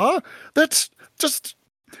they are, that just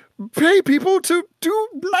pay people to do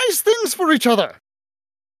nice things for each other.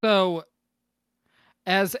 So,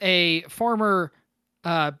 as a former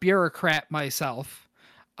bureaucrat myself,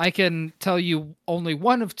 I can tell you only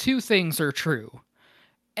one of two things are true.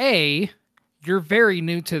 A, you're very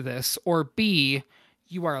new to this, or B,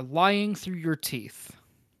 you are lying through your teeth.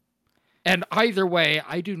 And either way,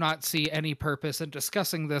 I do not see any purpose in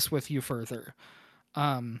discussing this with you further.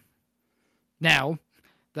 Now,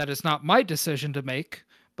 that is not my decision to make,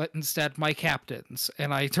 but instead my captain's,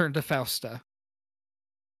 and I turn to Fausta.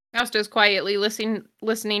 Fausta's quietly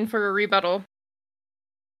listening for a rebuttal.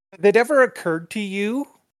 Has it ever occurred to you,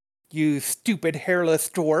 you stupid hairless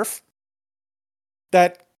dwarf,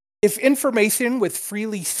 that if information was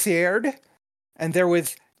freely shared and there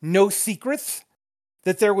was no secrets,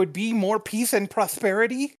 that there would be more peace and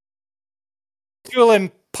prosperity?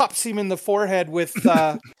 Tulen pops him in the forehead with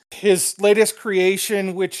his latest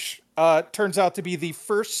creation, which turns out to be the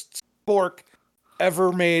first spork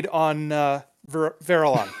ever made on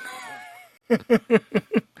Verrine.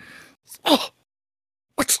 Oh,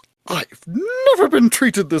 what? I've never been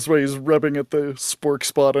treated this way. He's rubbing at the spork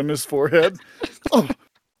spot on his forehead. Oh,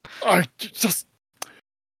 I just...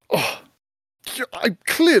 Oh, I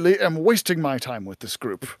clearly am wasting my time with this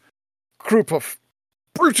group. Group of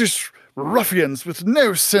brutish ruffians with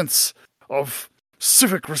no sense of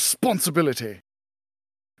civic responsibility.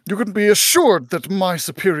 You can be assured that my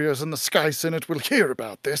superiors in the Sky Senate will hear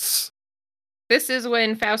about this. This is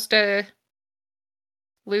when Fausta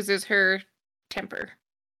loses her temper.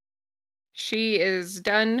 She is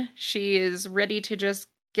done. She is ready to just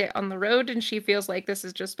get on the road, and she feels like this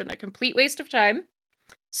has just been a complete waste of time.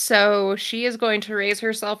 So she is going to raise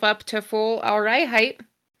herself up to full Aurai height,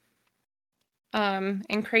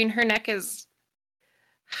 and crane her neck as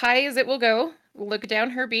high as it will go, look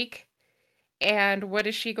down her beak, and what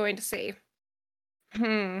is she going to say?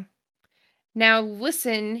 Now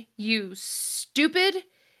listen, you stupid,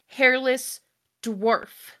 hairless dwarf.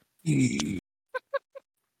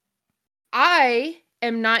 I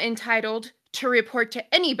am not entitled to report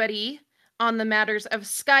to anybody on the matters of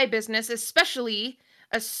sky business, especially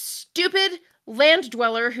a stupid land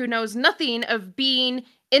dweller who knows nothing of being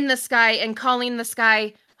in the sky and calling the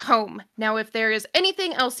sky home. Now, if there is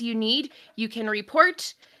anything else you need, you can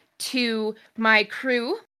report to my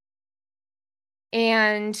crew,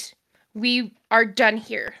 and we are done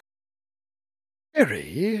here.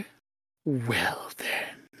 Very well,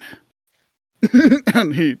 then.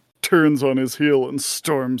 And he turns on his heel and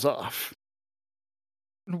storms off.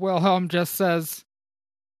 Wilhelm just says,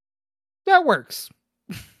 that works.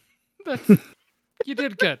 You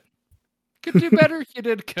did good. Could do better, you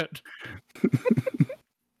did good.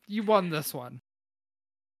 You won this one.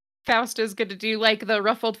 Faust is going to do like the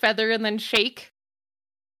ruffled feather and then shake.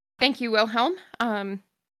 Thank you, Wilhelm. I'm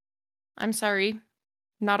sorry.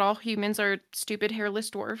 Not all humans are stupid hairless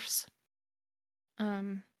dwarfs.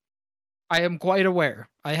 I am quite aware.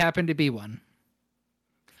 I happen to be one.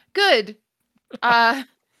 Good. I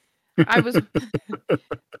was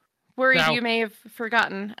worried Now, you may have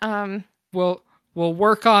forgotten. We'll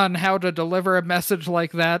work on how to deliver a message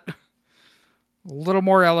like that a little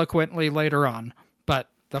more eloquently later on. But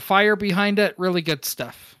the fire behind it, really good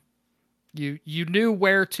stuff. You knew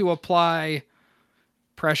where to apply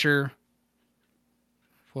pressure.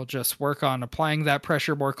 We'll just work on applying that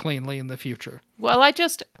pressure more cleanly in the future. Well, I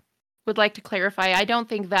just would like to clarify. I don't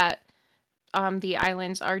think that the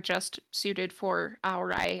islands are just suited for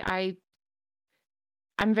Aurai.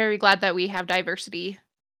 I'm very glad that we have diversity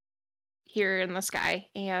here in the sky,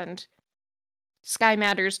 and sky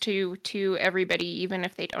matters to everybody, even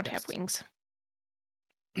if they don't have wings.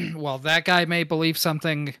 Well, that guy may believe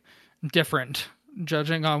something different,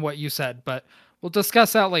 judging on what you said, but we'll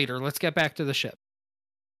discuss that later. Let's get back to the ship.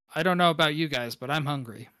 I don't know about you guys, but I'm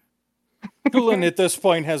hungry. Tulen at this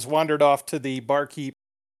point has wandered off to the barkeep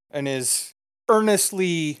and is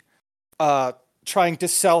earnestly trying to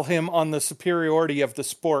sell him on the superiority of the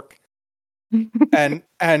spork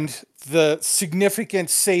and the significant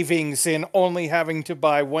savings in only having to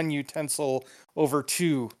buy one utensil over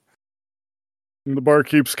two. And the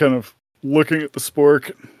barkeep's kind of looking at the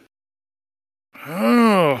spork.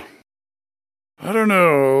 Oh, I don't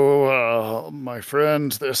know, my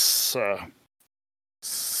friend. This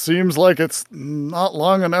seems like it's not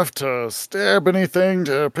long enough to stab anything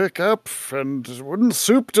to pick up, and wouldn't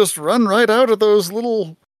soup just run right out of those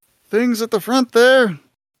little things at the front there?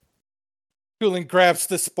 Tulen grabs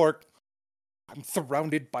the spork. I'm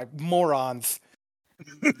surrounded by morons.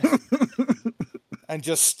 And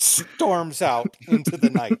just storms out into the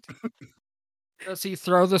night. Does he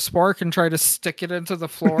throw the spork and try to stick it into the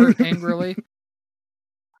floor angrily?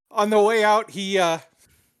 On the way out, he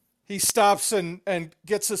stops and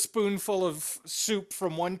gets a spoonful of soup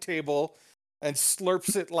from one table and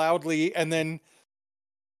slurps it loudly and then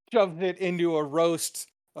shoves it into a roast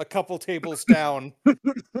a couple tables down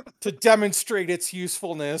to demonstrate its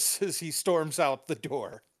usefulness as he storms out the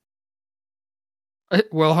door.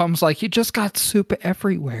 Wilhelm's like, you just got soup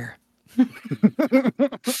everywhere.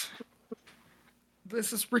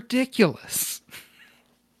 This is ridiculous.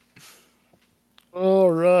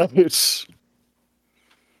 All right.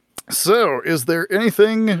 So, is there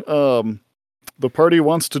anything the party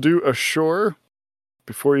wants to do ashore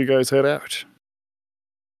before you guys head out?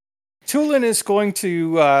 Tulen is going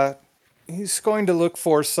to he's going to look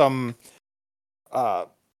for some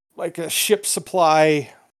like a ship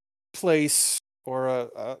supply place or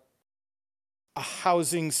a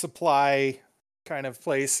housing supply kind of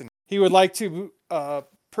place, and he would like to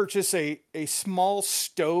purchase a small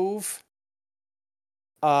stove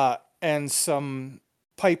and some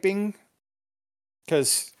piping,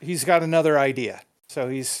 because he's got another idea. So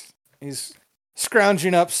he's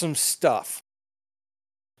scrounging up some stuff.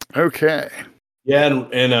 Okay. Yeah,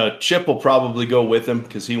 and Chip will probably go with him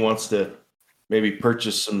because he wants to maybe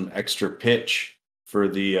purchase some extra pitch for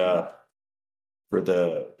the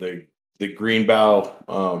green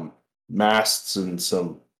bow masts and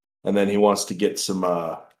then he wants to get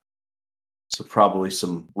probably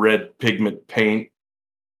some red pigment paint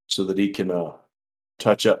so that he can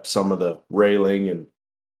touch up some of the railing and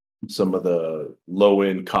some of the low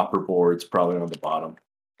end copper boards probably on the bottom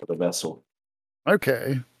of the vessel.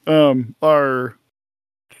 Okay. Are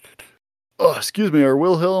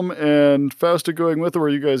Wilhelm and Fausta going with, or are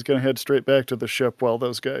you guys going to head straight back to the ship while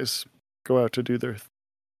those guys go out to do their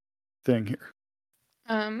thing here?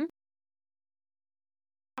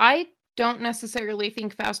 I don't necessarily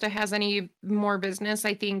think Fausta has any more business.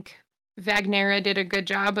 I think Wagnera did a good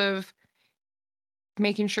job of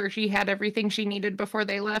making sure she had everything she needed before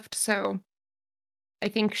they left, so I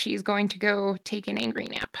think she's going to go take an angry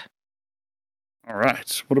nap. All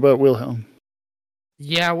right. What about Wilhelm?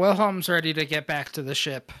 Yeah, Wilhelm's ready to get back to the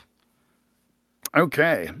ship.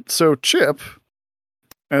 Okay. So, Chip,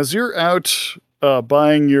 as you're out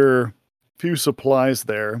buying your few supplies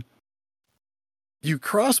there, you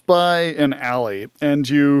cross by an alley and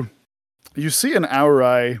you see an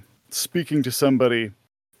Auri speaking to somebody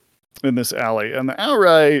in this alley. And the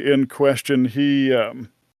Auri in question,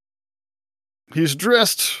 he's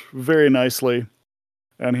dressed very nicely,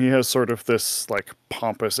 and he has sort of this like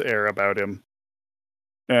pompous air about him.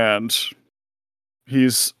 And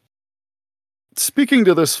he's speaking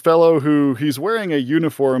to this fellow who he's wearing a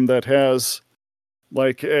uniform that has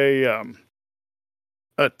like a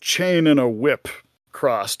chain and a whip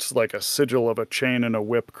crossed, like a sigil of a chain and a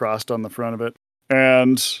whip crossed on the front of it.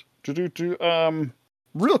 And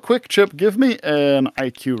real quick, Chip, give me an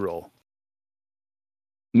IQ roll.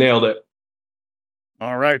 Nailed it.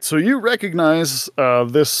 All right, so you recognize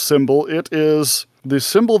this symbol. It is the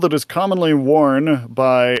symbol that is commonly worn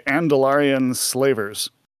by Andalarian slavers.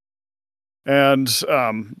 And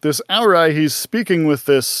this Auri, he's speaking with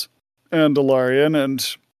this Andalarian,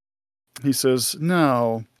 and he says,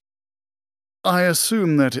 "Now, I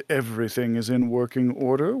assume that everything is in working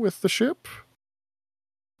order with the ship?"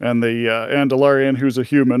 And the Andalarian, who's a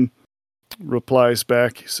human, replies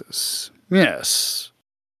back, he says, "Yes,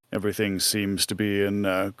 everything seems to be in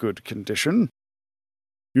good condition.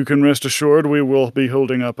 You can rest assured we will be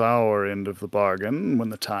holding up our end of the bargain when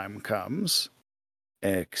the time comes."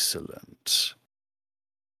 "Excellent.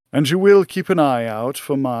 And you will keep an eye out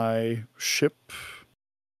for my ship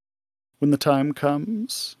when the time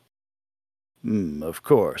comes?" "Of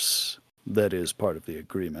course. That is part of the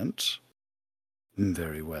agreement."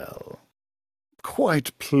 "Very well.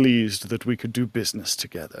 Quite pleased that we could do business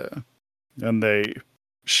together." And they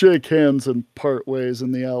shake hands and part ways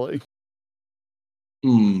in the alley.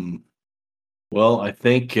 Well, I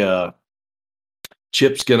think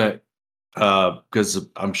Chip's gonna, because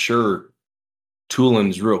I'm sure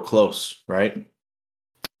Tulen's real close, right?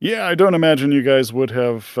 Yeah, I don't imagine you guys would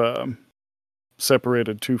have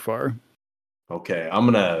separated too far. Okay, I'm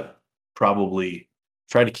gonna probably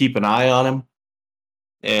try to keep an eye on him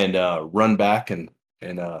and run back and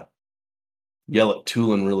yell at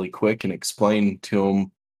Tulen really quick and explain to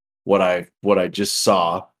him what I just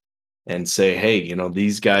saw, and say, "Hey,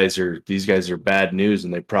 these guys are bad news,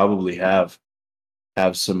 and they probably have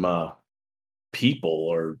some people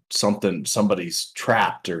or something. Somebody's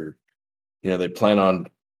trapped, or they plan on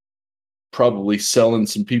probably selling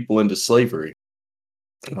some people into slavery."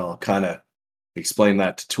 And I'll kind of explain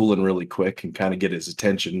that to Tulen really quick and kind of get his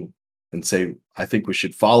attention and say, "I think we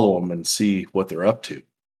should follow them and see what they're up to."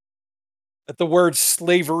 At the word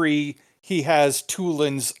slavery, he has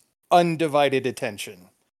Tulen's undivided attention.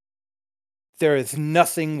 There is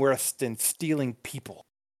nothing worse than stealing people.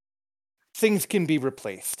 Things can be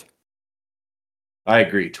replaced. I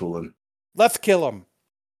agree, Tulen. Let's kill him.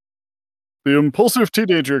 The impulsive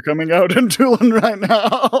teenager coming out in Tulen right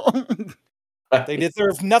now. They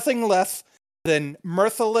deserve nothing less than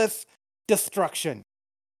merciless destruction.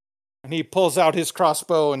 And he pulls out his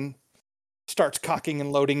crossbow and starts cocking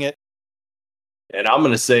and loading it. And I'm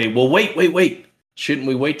going to say, well, wait. Shouldn't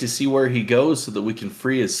we wait to see where he goes so that we can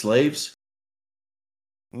free his slaves?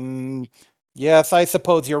 Yes, I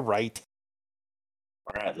suppose you're right.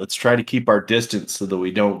 All right, let's try to keep our distance so that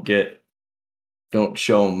we don't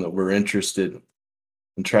show him that we're interested,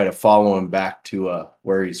 and try to follow him back to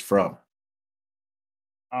where he's from.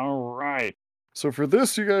 All right. So for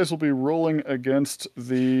this, you guys will be rolling against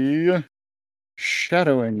the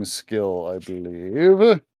shadowing skill, I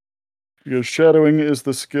believe. Because shadowing is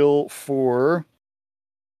the skill for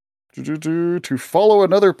to follow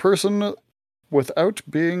another person without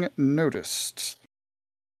being noticed.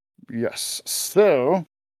 Yes. So,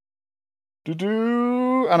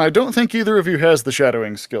 and I don't think either of you has the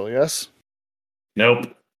shadowing skill, yes?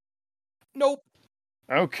 Nope. Nope.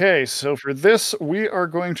 Okay, so for this, we are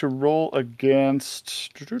going to roll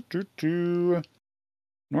against...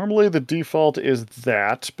 Normally the default is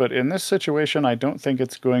that, but in this situation, I don't think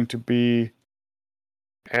it's going to be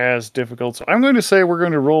as difficult. So I'm going to say we're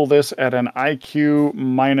going to roll this at an IQ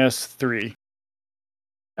 -3.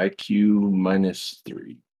 IQ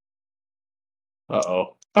 -3.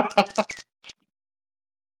 Uh-oh.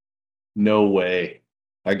 No way.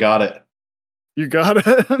 I got it. You got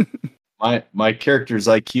it? My character's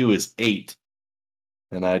IQ is 8,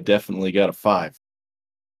 and I definitely got a 5.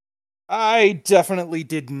 I definitely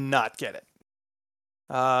did not get it.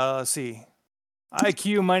 Let's see.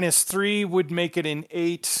 IQ -3 would make it an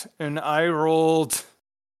 8, and I rolled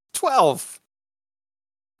 12.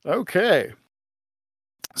 Okay.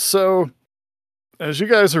 So, as you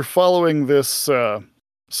guys are following this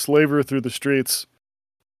slaver through the streets,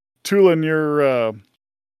 Tulen, you're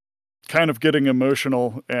kind of getting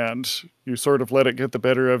emotional, and you sort of let it get the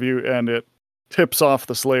better of you, and it tips off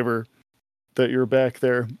the slaver that you're back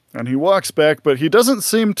there. And he walks back, but he doesn't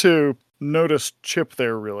seem to notice Chip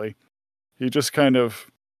there, really. He just kind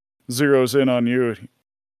of zeroes in on you. He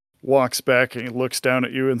walks back, and he looks down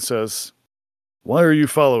at you and says, "Why are you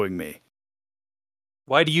following me?"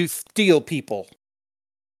 Why do you steal people?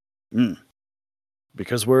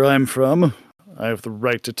 Because where I'm from, I have the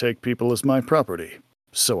right to take people as my property.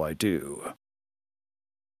 So I do.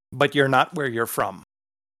 But you're not where you're from.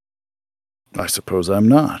 I suppose I'm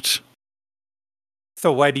not.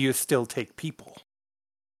 So why do you still take people?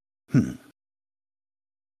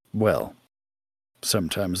 Well,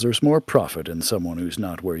 sometimes there's more profit in someone who's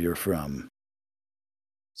not where you're from.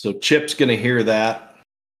 So Chip's going to hear that,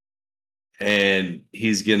 and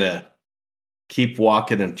he's going to keep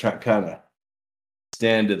walking and try kind of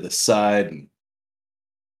stand to the side and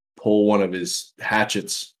pull one of his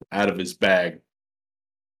hatchets out of his bag,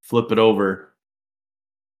 flip it over,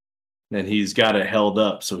 and he's got it held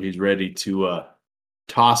up, so he's ready to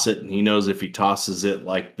toss it. And he knows if he tosses it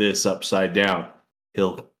like this upside down,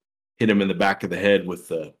 he'll hit him in the back of the head with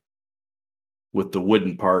the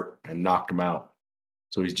wooden part and knock him out.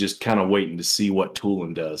 So he's just kind of waiting to see what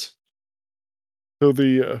Tulen does. So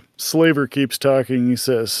the slaver keeps talking. He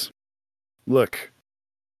says, "Look,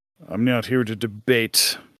 I'm not here to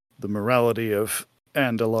debate the morality of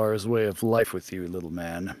Andalar's way of life with you, little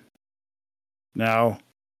man. Now,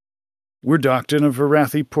 we're docked in a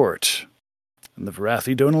Varathi port, and the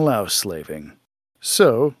Varathi don't allow slaving.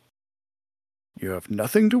 So, you have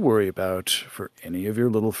nothing to worry about for any of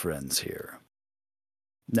your little friends here.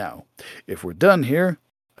 Now, if we're done here,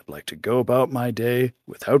 I'd like to go about my day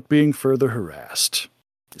without being further harassed.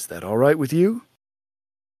 Is that all right with you?"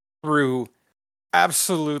 Through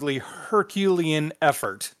absolutely Herculean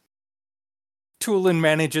effort, Tulen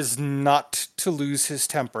manages not to lose his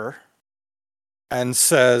temper and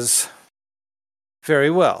says, "Very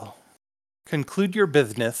well. Conclude your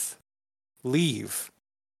business. Leave.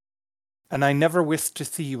 And I never wish to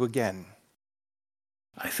see you again."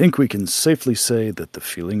 I think we can safely say that the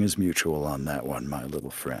feeling is mutual on that one, my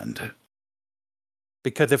little friend.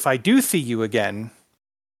 Because if I do see you again,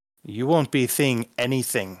 you won't be seeing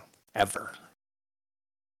anything ever.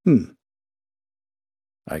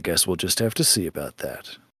 I guess we'll just have to see about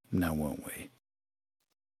that, now won't we?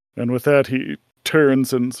 And with that, he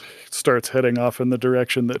turns and starts heading off in the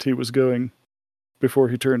direction that he was going before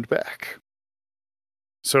he turned back.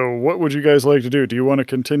 So what would you guys like to do? Do you want to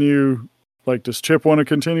continue, does Chip want to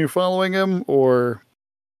continue following him, or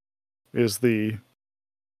is the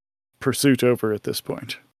pursuit over at this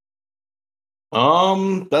point?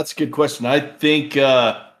 That's a good question. I think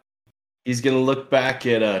he's going to look back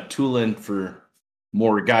at Tulen for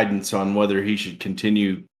more guidance on whether he should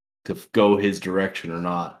continue to go his direction or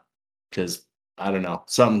not. Because, I don't know,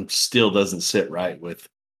 something still doesn't sit right with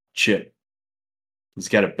Chip. He's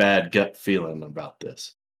got a bad gut feeling about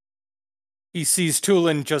this. He sees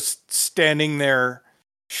Tulen just standing there,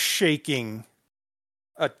 shaking,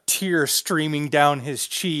 a tear streaming down his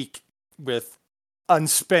cheek with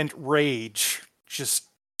unspent rage, just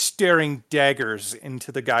staring daggers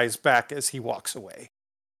into the guy's back as he walks away.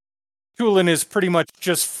 Tulen is pretty much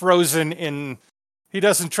just frozen in... He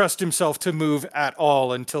doesn't trust himself to move at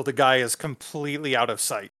all until the guy is completely out of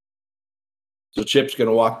sight. So Chip's going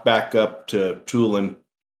to walk back up to Tulen.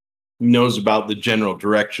 He knows about the general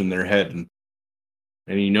direction they're heading.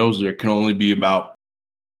 And he knows there can only be about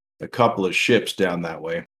a couple of ships down that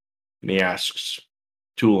way. And he asks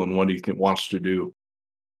Tulen what he wants to do.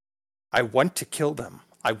 I want to kill them.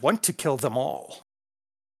 I want to kill them all.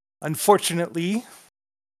 Unfortunately,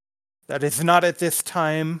 that is not at this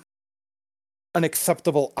time an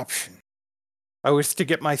acceptable option. I wish to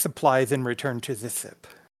get my supplies and return to the ship.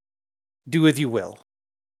 Do as you will.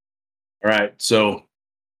 All right, so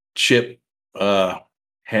Chip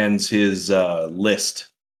hands his list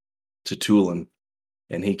to Tulen,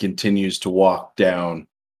 and he continues to walk down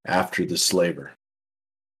after the slaver.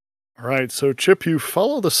 All right, so Chip, you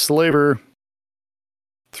follow the slaver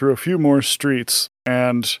through a few more streets,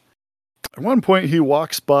 and at one point he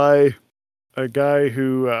walks by a guy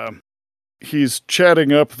who he's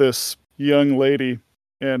chatting up this young lady,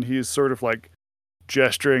 and he's sort of like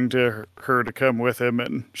gesturing to her to come with him,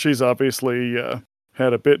 and she's obviously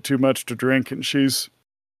had a bit too much to drink, and she's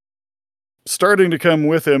starting to come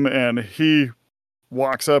with him, and he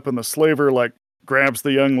walks up, and the slaver like grabs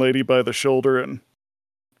the young lady by the shoulder and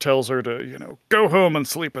tells her to, go home and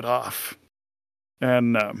sleep it off.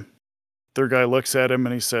 And their guy looks at him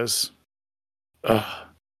and he says, that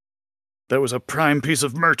was a prime piece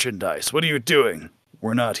of merchandise. What are you doing?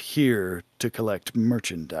 We're not here to collect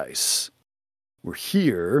merchandise. We're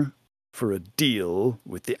here for a deal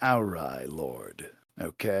with the Auri Lord,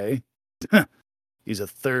 okay? He's a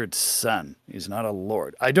third son. He's not a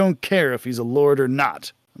lord. I don't care if he's a lord or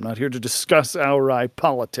not. I'm not here to discuss Auri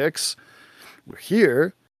politics. We're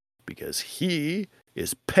here because he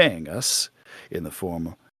is paying us in the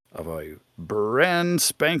form of a brand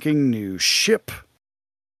spanking new ship.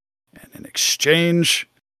 And in exchange,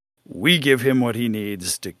 we give him what he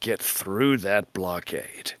needs to get through that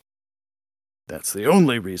blockade. That's the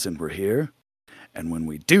only reason we're here. And when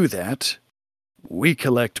we do that, we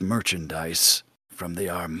collect merchandise from the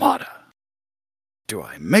armada. Do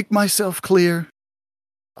I make myself clear?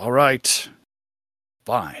 All right.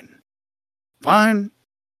 Fine.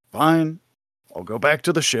 I'll go back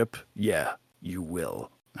to the ship. Yeah, you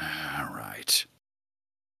will. All right.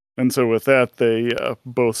 And so with that, they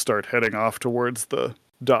both start heading off towards the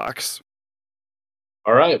docks.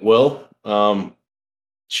 All right, well,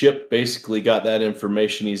 Chip basically got that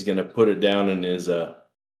information. He's going to put it down in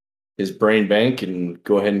his brain bank and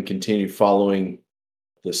go ahead and continue following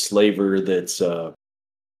the slaver that's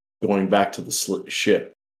going back to the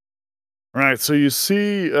ship. All right, so you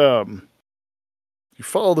see, you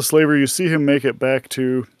follow the slaver, you see him make it back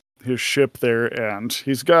to his ship there, and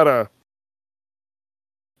he's got a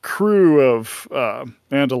crew of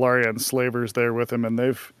Andalarian slavers there with him, and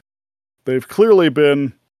they've clearly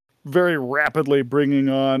been very rapidly bringing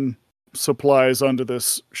on supplies onto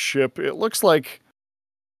this ship. It looks like,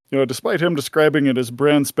 despite him describing it as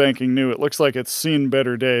brand spanking new, it looks like it's seen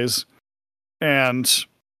better days. And,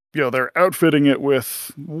 they're outfitting it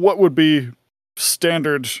with what would be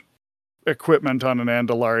standard equipment on an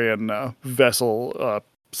Andalarian vessel,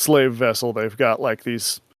 slave vessel. They've got like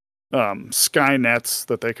these sky nets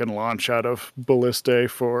that they can launch out of ballistae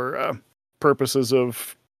for purposes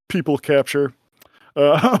of people capture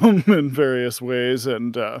in various ways.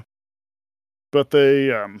 And but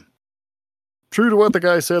they, true to what the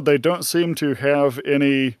guy said, they don't seem to have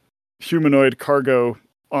any humanoid cargo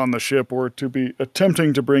on the ship or to be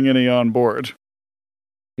attempting to bring any on board.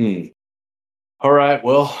 All right,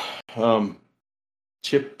 well,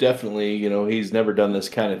 Chip definitely, he's never done this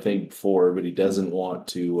kind of thing before, but he doesn't want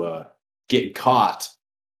to get caught,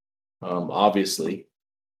 obviously.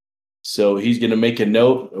 So he's going to make a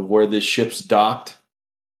note of where this ship's docked,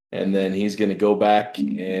 and then he's going to go back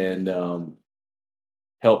and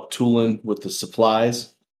help Tulen with the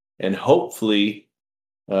supplies, and hopefully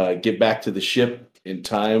get back to the ship in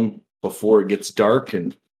time before it gets dark,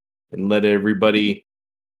 and let everybody,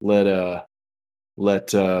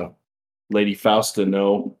 let Lady Fausta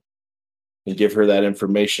know and give her that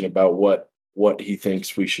information about what he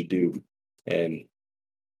thinks we should do, and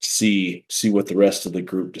see what the rest of the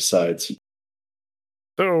group decides.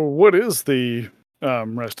 So what is the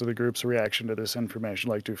rest of the group's reaction to this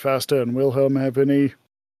information? Like, do Fausta and Wilhelm have any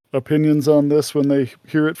opinions on this when they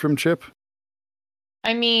hear it from Chip?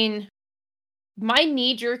 I mean, my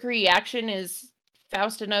knee-jerk reaction is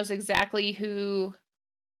Fausta knows exactly who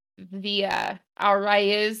the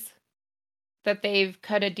Auri is that they've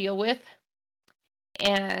cut a deal with.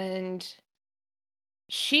 And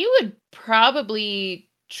she would probably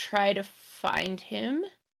try to find him,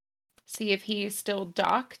 see if he is still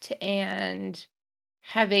docked, and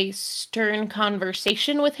have a stern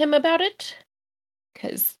conversation with him about it.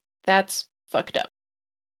 Because that's fucked up.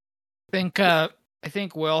 I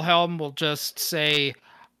think Wilhelm will just say,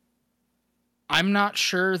 I'm not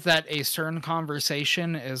sure that a stern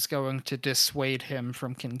conversation is going to dissuade him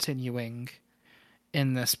from continuing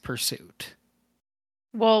in this pursuit.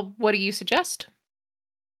 Well, what do you suggest?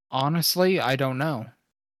 Honestly, I don't know.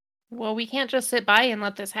 Well, we can't just sit by and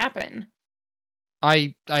let this happen.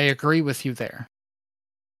 I agree with you there.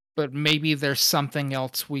 But maybe there's something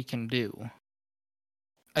else we can do.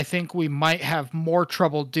 I think we might have more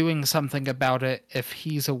trouble doing something about it if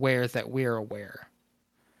he's aware that we're aware.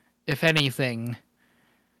 If anything,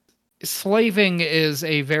 slaving is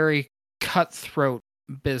a very cutthroat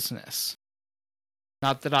business.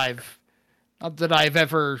 Not that I've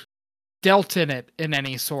ever dealt in it in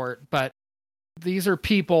any sort, but these are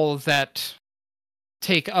people that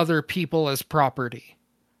take other people as property.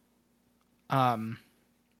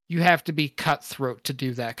 You have to be cutthroat to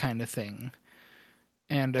do that kind of thing.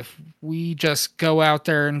 And if we just go out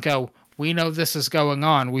there and go, we know this is going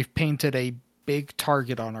on, we've painted a big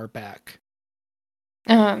target on our back.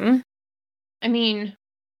 I mean,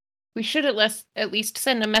 we should at least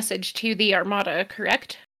send a message to the armada,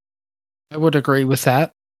 correct? I would agree with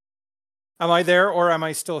that. Am I there or am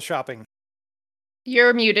I still shopping?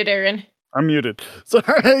 You're muted, Aaron. I'm muted.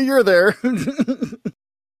 Sorry, you're there.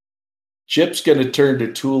 Chip's going to turn to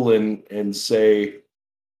Tulen and say,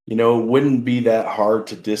 it wouldn't be that hard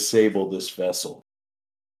to disable this vessel.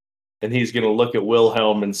 And he's going to look at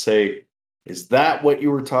Wilhelm and say, is that what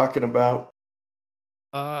you were talking about?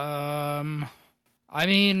 I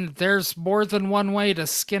mean, there's more than one way to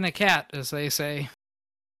skin a cat, as they say.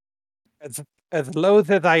 As loath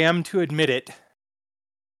as I am to admit it,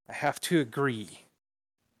 I have to agree.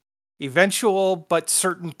 Eventual but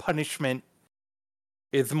certain punishment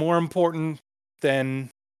is more important than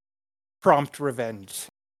prompt revenge.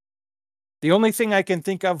 The only thing I can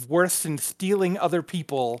think of worse than stealing other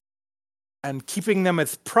people and keeping them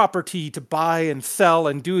as property to buy and sell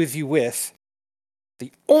and do as you wish,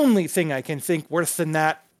 the only thing I can think worse than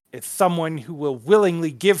that is someone who will willingly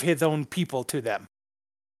give his own people to them.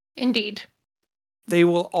 Indeed. They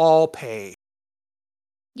will all pay.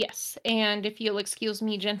 Yes, and if you'll excuse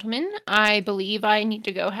me, gentlemen, I believe I need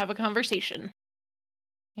to go have a conversation.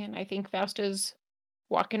 And I think Fausta's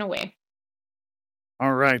walking away.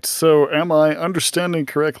 All right, so am I understanding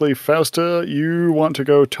correctly, Fausta, you want to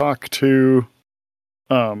go talk to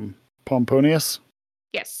Pomponius?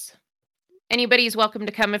 Yes. Anybody's welcome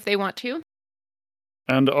to come if they want to.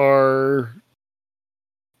 And are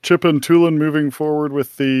Chip and Tulen moving forward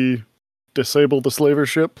with the disable the slaver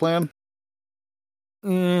ship plan?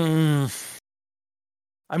 I'm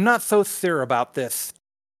not so sure about this,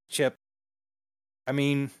 Chip. I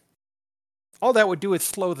mean, all that would do is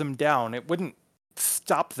slow them down. It wouldn't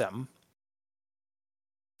stop them.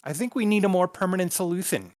 I think we need a more permanent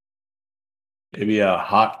solution. Maybe a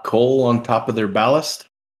hot coal on top of their ballast?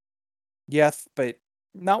 Yes, but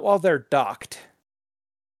not while they're docked.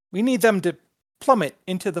 We need them to plummet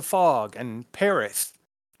into the fog and perish,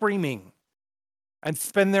 screaming, and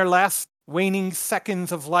spend their last waning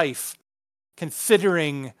seconds of life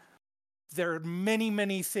considering their many,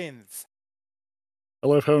 many sins. I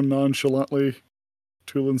love how nonchalantly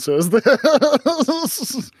Tulen says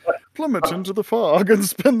that. Plummet into the fog and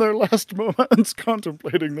spend their last moments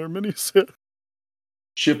contemplating their many sins.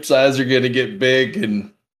 Chip's eyes are going to get big,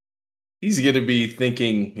 and he's going to be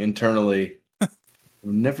thinking internally, I've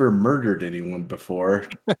never murdered anyone before.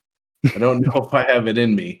 I don't know if I have it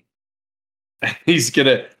in me. He's going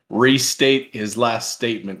to restate his last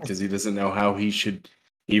statement because he doesn't know how he should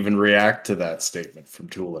even react to that statement from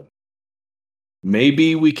Tulen.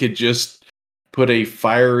 Maybe we could just put a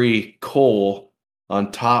fiery coal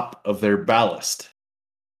on top of their ballast.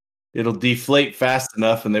 It'll deflate fast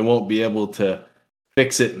enough and they won't be able to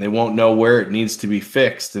fix it, and they won't know where it needs to be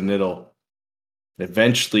fixed, and it'll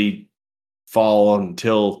eventually fall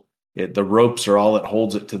until the ropes are all that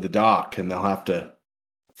holds it to the dock, and they'll have to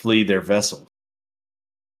flee their vessel.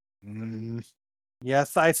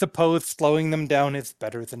 Yes, I suppose slowing them down is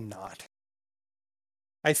better than not.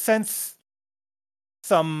 I sense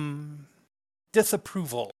some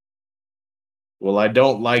disapproval. Well, I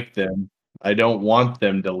don't like them. I don't want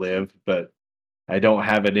them to live, but I don't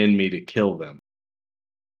have it in me to kill them.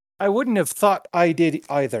 I wouldn't have thought I did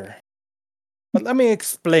either. But let me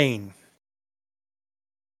explain.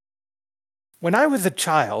 When I was a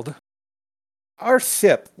child, our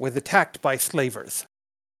ship was attacked by slavers.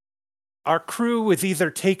 Our crew was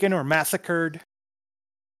either taken or massacred,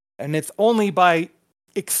 and it's only by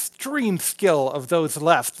extreme skill of those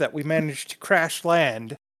left that we managed to crash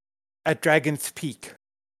land at Dragon's Peak.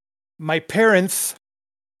 My parents,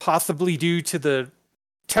 possibly due to the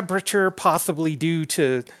temperature, possibly due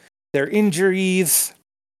to their injuries,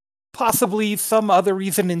 possibly some other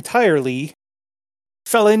reason entirely,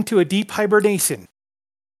 fell into a deep hibernation.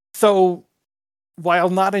 So, while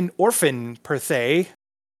not an orphan per se,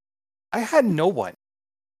 I had no one.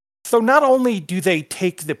 So not only do they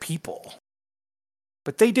take the people,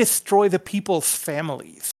 but they destroy the people's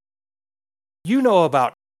families. You know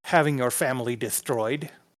about having your family destroyed.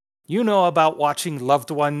 You know about watching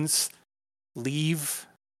loved ones leave,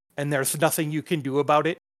 and there's nothing you can do about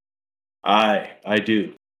it. I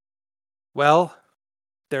do. Well,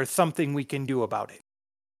 there's something we can do about it.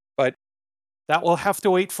 But that will have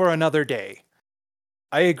to wait for another day.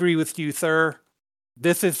 I agree with you, sir.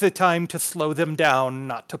 This is the time to slow them down,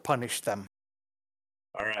 not to punish them.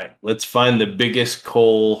 All right, let's find the biggest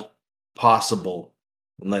coal possible,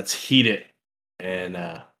 and let's heat it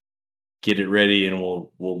and get it ready, and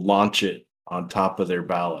we'll launch it on top of their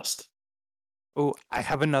ballast. Oh, I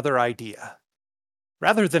have another idea.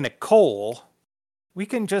 Rather than a coal, we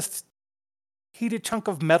can just heat a chunk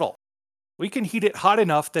of metal. We can heat it hot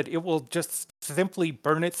enough that it will just simply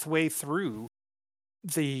burn its way through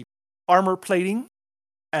the armor plating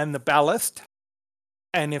and the ballast.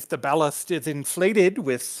 And if the ballast is inflated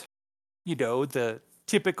with, the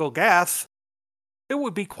typical gas, it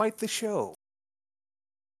would be quite the show.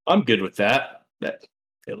 I'm good with that.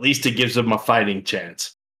 At least it gives them a fighting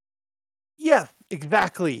chance. Yeah,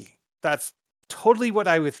 exactly. That's totally what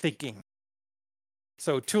I was thinking.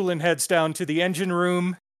 So Tulen heads down to the engine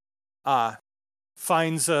room,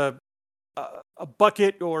 finds a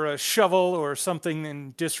bucket or a shovel or something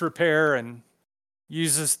in disrepair, and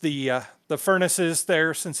uses the furnaces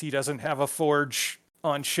there, since he doesn't have a forge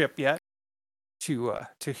on ship yet, to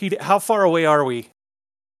heat it. How far away are we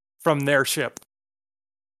from their ship?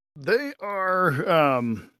 They are,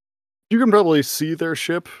 you can probably see their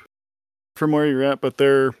ship from where you're at, but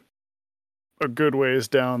they're a good ways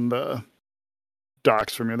down the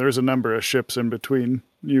docks from you. There's a number of ships in between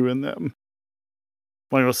you and them.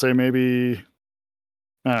 Like, I'll say maybe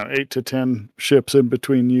 8 to 10 ships in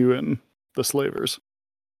between you and the slavers.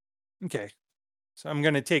 Okay. So I'm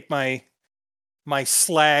going to take my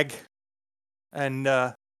slag and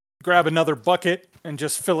grab another bucket and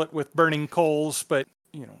just fill it with burning coals, but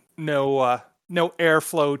no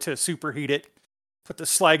airflow to superheat it. Put the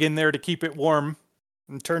slag in there to keep it warm,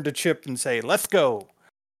 and turn to Chip and say, "Let's go."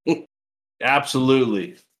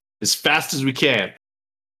 Absolutely. As fast as we can.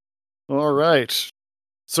 All right.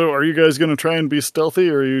 So are you guys going to try and be stealthy,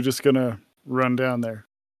 or are you just going to run down there?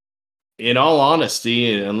 In all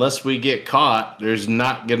honesty, unless we get caught, there's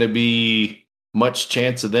not going to be much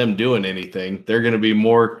chance of them doing anything. They're going to be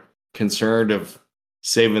more concerned of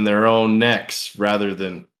saving their own necks rather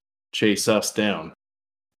than chase us down.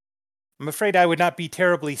 I'm afraid I would not be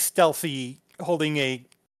terribly stealthy holding a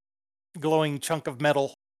glowing chunk of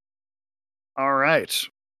metal. All right.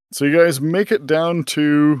 So you guys make it down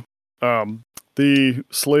to the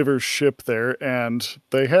slaver's ship there, and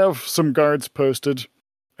they have some guards posted,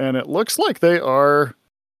 and it looks like they are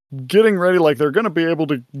getting ready, like they're going to be able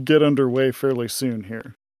to get underway fairly soon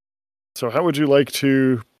here. So how would you like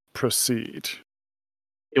to proceed?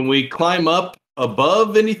 Can we climb up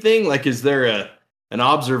above anything? Like, is there an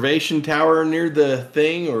observation tower near the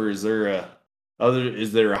thing, or is there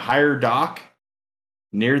a higher dock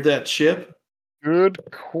near that ship? Good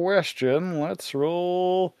question. Let's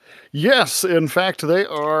roll. Yes, in fact, they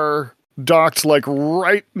are docked like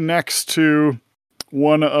right next to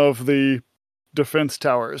one of the defense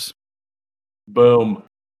towers. Boom.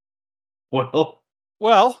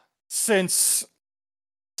 Well, since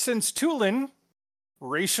Tulen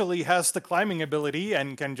racially has the climbing ability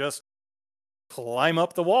and can just climb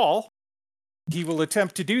up the wall, he will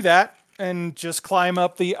attempt to do that and just climb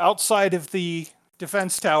up the outside of the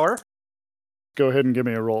defense tower. Go ahead and give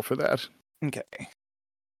me a roll for that. Okay.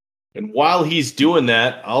 And while he's doing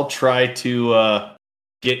that, I'll try to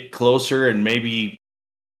get closer and maybe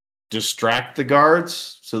distract the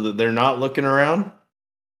guards so that they're not looking around.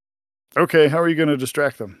 Okay, how are you going to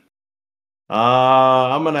distract them?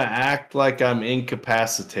 I'm going to act like I'm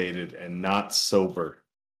incapacitated and not sober.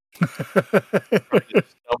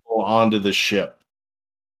 Stumble onto the ship.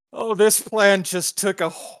 Oh, this plan just took a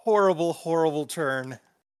horrible, horrible turn.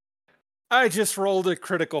 I just rolled a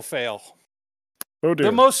critical fail. Oh dear.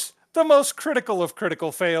 The most critical of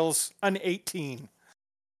critical fails, an 18.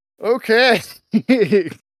 Okay.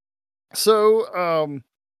 So,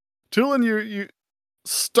 Tulen, you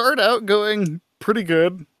start out going pretty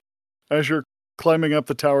good as you're climbing up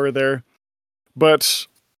the tower there, but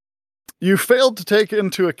you failed to take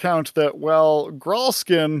into account that while Grawl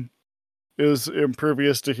skin is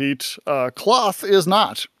impervious to heat, cloth is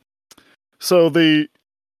not. So the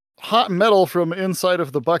hot metal from inside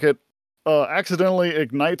of the bucket accidentally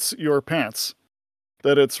ignites your pants.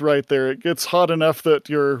 That it's right there. It gets hot enough that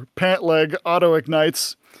your pant leg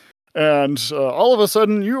auto-ignites, And all of a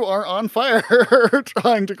sudden, you are on fire,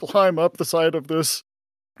 trying to climb up the side of this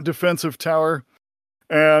defensive tower.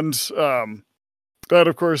 And that,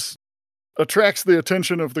 of course, attracts the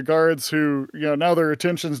attention of the guards who, now their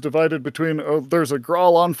attention's divided between, there's a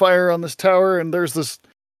Grawl on fire on this tower, and there's this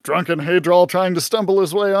drunken Hadral trying to stumble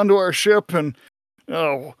his way onto our ship, and,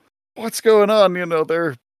 what's going on?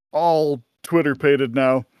 They're all Twitter-pated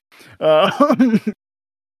now.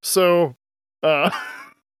 So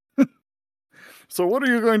what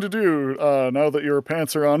are you going to do now that your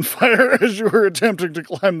pants are on fire as you were attempting to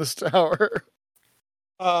climb this tower?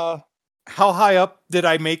 How high up did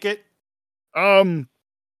I make it?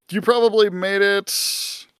 You probably made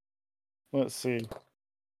it... Let's see.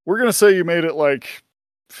 We're going to say you made it like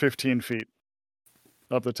 15 feet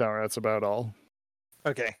up the tower. That's about all.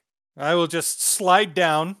 Okay. I will just slide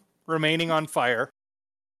down, remaining on fire,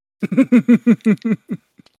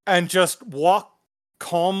 and just walk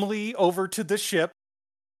calmly over to the ship.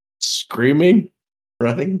 Screaming?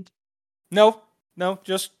 Running? No,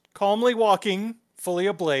 just calmly walking, fully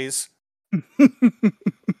ablaze.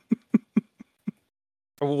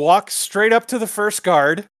 Walk straight up to the first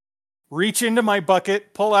guard, reach into my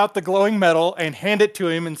bucket, pull out the glowing metal, and hand it to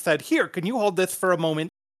him and said, "Here, can you hold this for a moment?"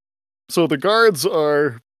 So the guards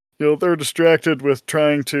are, they're distracted with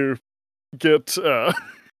trying to get,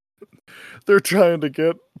 they're trying to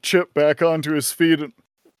get Chip back onto his feet, and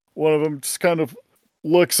one of them just kind of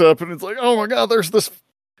looks up and it's like, oh my god, there's this,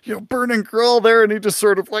 burning girl there, and he just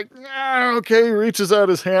sort of like, okay, reaches out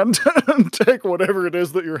his hand and take whatever it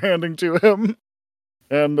is that you're handing to him.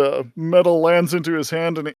 And metal lands into his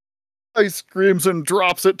hand, and he screams and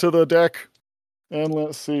drops it to the deck. And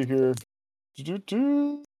let's see here.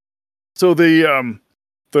 So the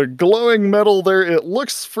glowing metal there, it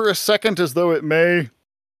looks for a second as though it may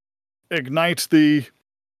ignite the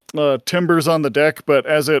timbers on the deck, but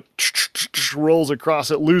as it rolls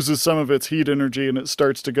across, it loses some of its heat energy and it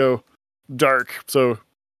starts to go dark. So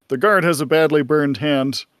the guard has a badly burned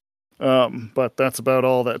hand, but that's about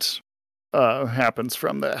all that happens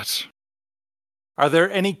from that. Are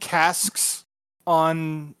there any casks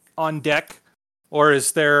on deck? Or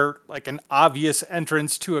is there like an obvious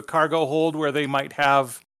entrance to a cargo hold where they might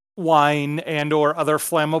have wine and or other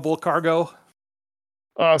flammable cargo?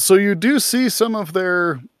 So you do see some of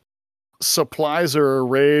their supplies are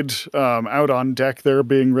arrayed out on deck there,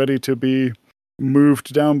 being ready to be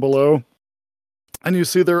moved down below. And you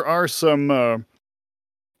see there are some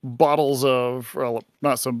bottles of, well,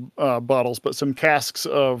 not some bottles, but some casks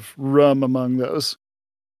of rum among those.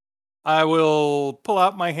 I will pull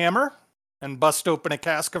out my hammer and bust open a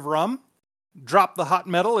cask of rum, drop the hot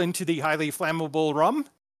metal into the highly flammable rum,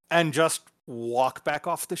 and just walk back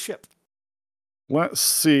off the ship. Let's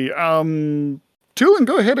see. Tulen,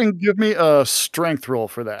 go ahead and give me a strength roll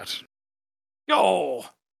for that. Yo!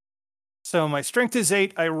 So my strength is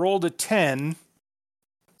 8. I rolled a 10.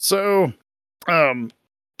 So,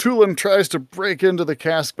 Tulen tries to break into the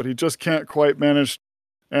cask, but he just can't quite manage.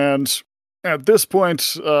 And at this point,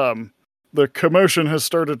 the commotion has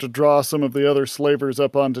started to draw some of the other slavers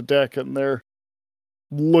up onto deck, and they're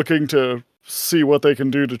looking to see what they can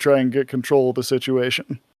do to try and get control of the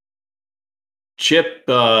situation. Chip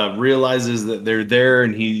realizes that they're there,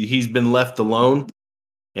 and he's been left alone.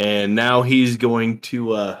 And now he's going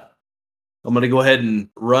to... I'm going to go ahead and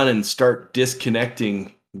run and start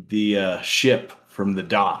disconnecting the ship from the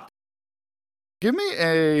dock. Give me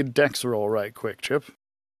a dex roll right quick, Chip.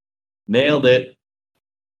 Nailed it.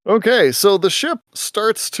 Okay, so the ship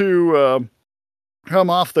starts to come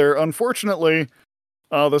off there. Unfortunately,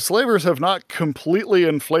 the slavers have not completely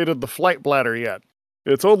inflated the flight bladder yet.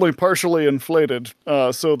 It's only partially inflated,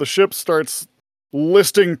 so the ship starts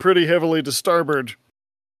listing pretty heavily to starboard,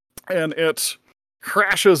 and it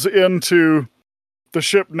crashes into the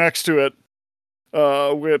ship next to it,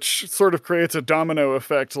 which sort of creates a domino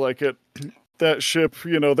effect. Like that ship,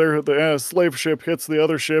 the slave ship hits the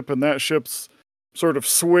other ship, and that ship's sort of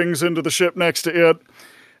swings into the ship next to it.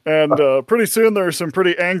 And pretty soon there are some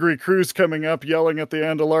pretty angry crews coming up, yelling at the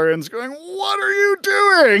Andalarians, going, "What are you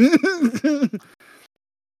doing?"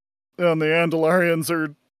 And the Andalarians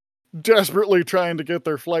are desperately trying to get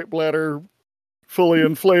their flight bladder fully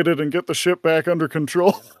inflated and get the ship back under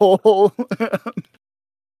control.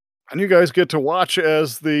 And you guys get to watch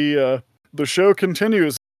as the show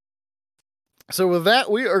continues. So with that,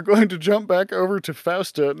 we are going to jump back over to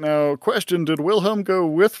Fausta. Now, question, did Wilhelm go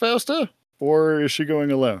with Fausta, or is she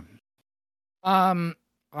going alone?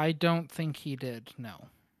 I don't think he did, no.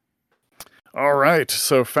 All right,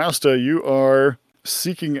 so Fausta, you are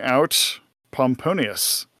seeking out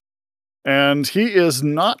Pomponius. And he is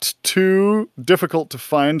not too difficult to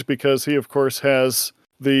find because he, of course, has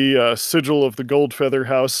the sigil of the Goldfeather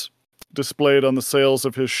House displayed on the sails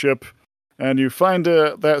of his ship. And you find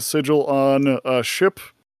that sigil on a ship,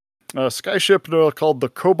 a skyship called the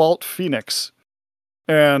Cobalt Phoenix.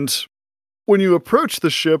 And when you approach the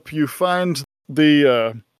ship, you find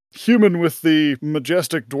the human with the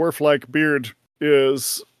majestic dwarf-like beard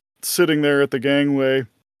is sitting there at the gangway.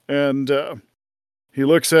 And he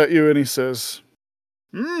looks at you and he says,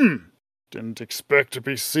 didn't expect to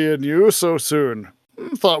be seeing you so soon.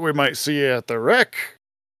 Thought we might see you at the wreck.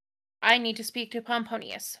 I need to speak to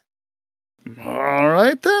Pomponius. All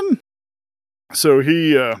right, then. So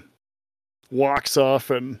he walks off,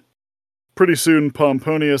 and pretty soon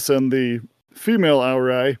Pomponius and the female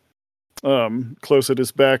Auri, close at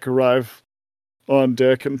his back, arrive on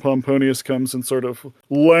deck, and Pomponius comes and sort of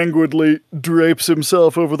languidly drapes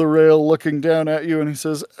himself over the rail, looking down at you, and he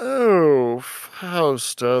says, "Oh,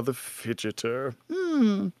 Fausta the fidgeter.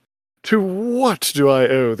 To what do I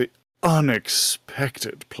owe the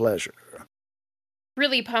unexpected pleasure?"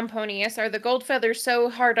 Really, Pomponius, are the Goldfeathers so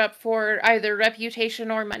hard up for either reputation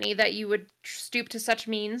or money that you would stoop to such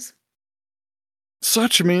means?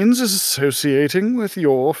 Such means as associating with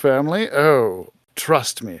your family? Oh,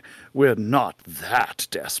 trust me, we're not that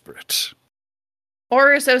desperate.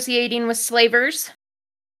 Or associating with slavers?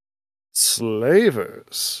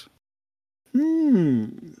 Slavers?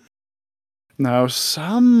 Now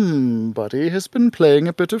somebody has been playing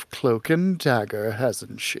a bit of cloak and dagger,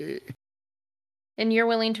 hasn't she? And you're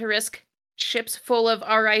willing to risk ships full of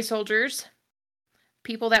RI soldiers,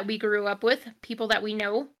 people that we grew up with, people that we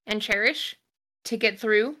know and cherish, to get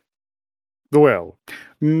through? Well,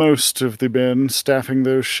 most of the men staffing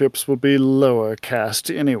those ships will be lower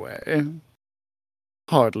caste anyway.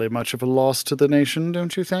 Hardly much of a loss to the nation,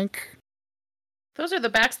 don't you think? Those are the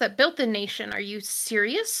backs that built the nation. Are you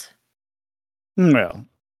serious? Well,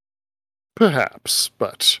 perhaps,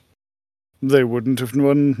 but they wouldn't have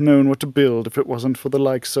known what to build if it wasn't for the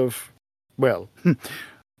likes of, well,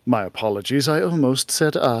 my apologies, I almost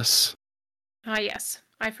said us. Ah, yes.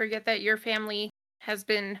 I forget that your family has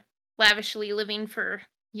been lavishly living for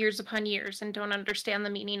years upon years and don't understand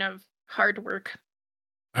the meaning of hard work.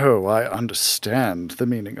 Oh, I understand the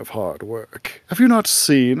meaning of hard work. Have you not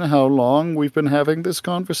seen how long we've been having this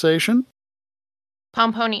conversation?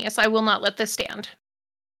 Pomponius, I will not let this stand.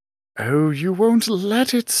 Oh, you won't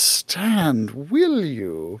let it stand, will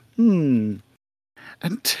you? And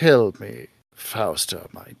tell me, Fausta,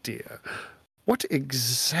 my dear, what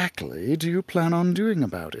exactly do you plan on doing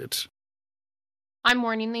about it? I'm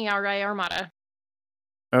warning the RI Armada.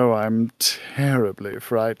 Oh, I'm terribly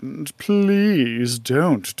frightened. Please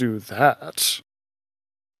don't do that.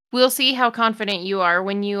 We'll see how confident you are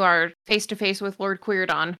when you are face-to-face with Lord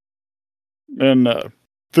Quiridon. And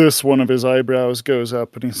this one of his eyebrows goes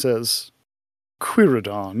up and he says,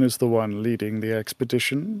 Quiridon is the one leading the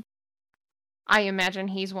expedition? I imagine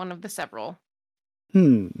he's one of the several.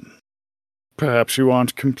 Perhaps you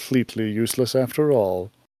aren't completely useless after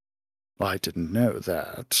all. I didn't know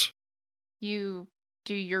that. You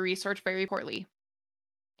do your research very poorly.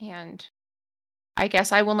 And I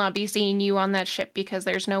guess I will not be seeing you on that ship because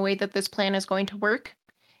there's no way that this plan is going to work.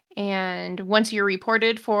 And once you're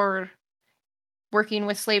reported for working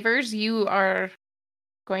with slavers, you are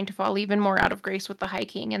going to fall even more out of grace with the High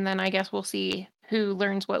King. And then I guess we'll see who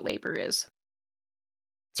learns what labor is.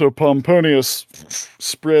 So Pomponius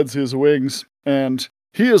spreads his wings, and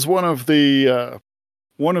he is one of the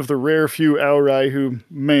rare few Auri who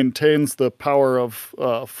maintains the power of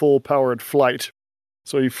full-powered flight.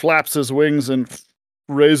 So he flaps his wings and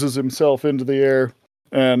raises himself into the air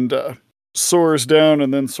and soars down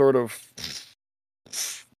and then sort of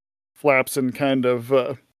flaps and kind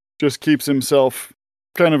of just keeps himself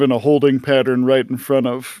kind of in a holding pattern right in front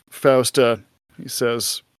of Fausta. He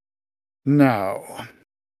says, "Now,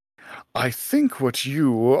 I think what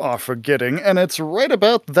you are forgetting, and it's right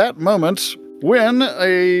about that moment when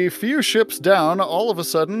a few ships down all of a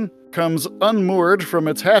sudden comes unmoored from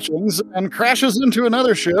its hatchings and crashes into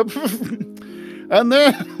another ship, and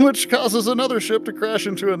then which causes another ship to crash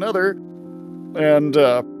into another." And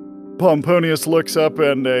Pomponius looks up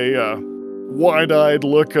and a wide-eyed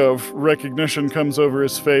look of recognition comes over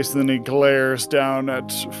his face, and then he glares down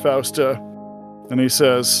at Fausta and he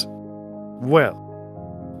says, "Well,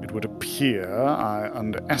 it would appear I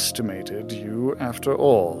underestimated you after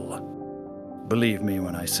all. Believe me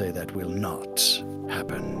when I say that will not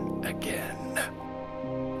happen again."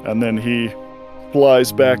 And then he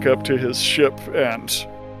flies back up to his ship and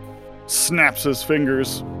snaps his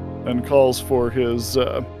fingers and calls for his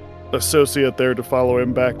associate there to follow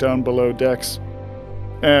him back down below decks.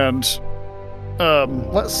 And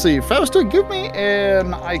let's see, Fausta, give me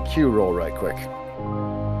an IQ roll right quick.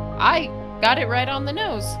 I got it right on the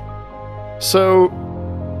nose. So,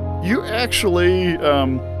 you actually,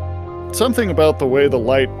 something about the way the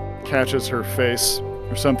light catches her face,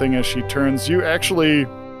 or something as she turns, you actually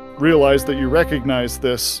realize that you recognize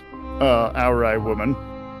this Auri woman.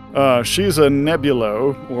 She's a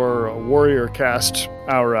Nebulo, or a warrior caste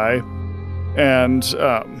Auri, and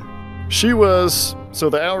she was... So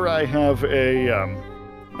the Auri have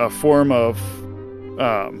a form of,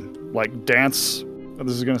 like, dance.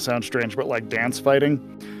 This is going to sound strange, but like dance fighting.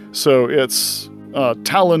 So it's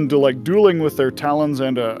dueling with their talons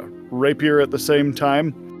and a rapier at the same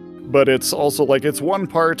time. But it's also like it's one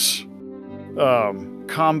part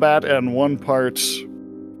combat and one part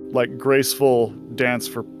like graceful dance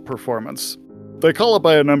for performance. They call it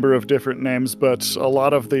by a number of different names, but a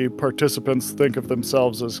lot of the participants think of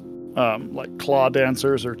themselves as like claw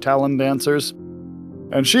dancers or talon dancers.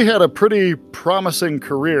 And she had a pretty promising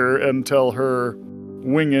career until her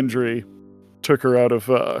wing injury took her out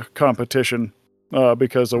of competition,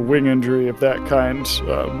 because a wing injury of that kind,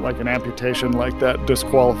 like an amputation like that,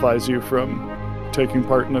 disqualifies you from taking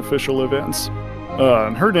part in official events.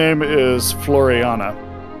 And her name is Floriana,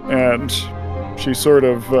 and she sort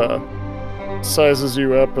of sizes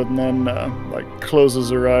you up and then like closes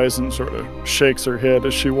her eyes and sort of shakes her head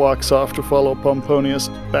as she walks off to follow Pomponius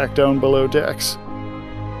back down below decks.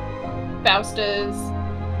 Fausta's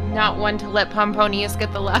not one to let Pomponius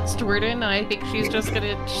get the last word in. I think she's just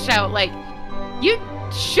gonna shout like, "You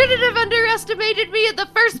shouldn't have underestimated me in the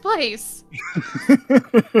first place!"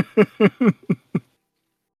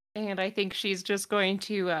 And I think she's just going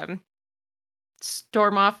to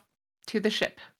storm off to the ship.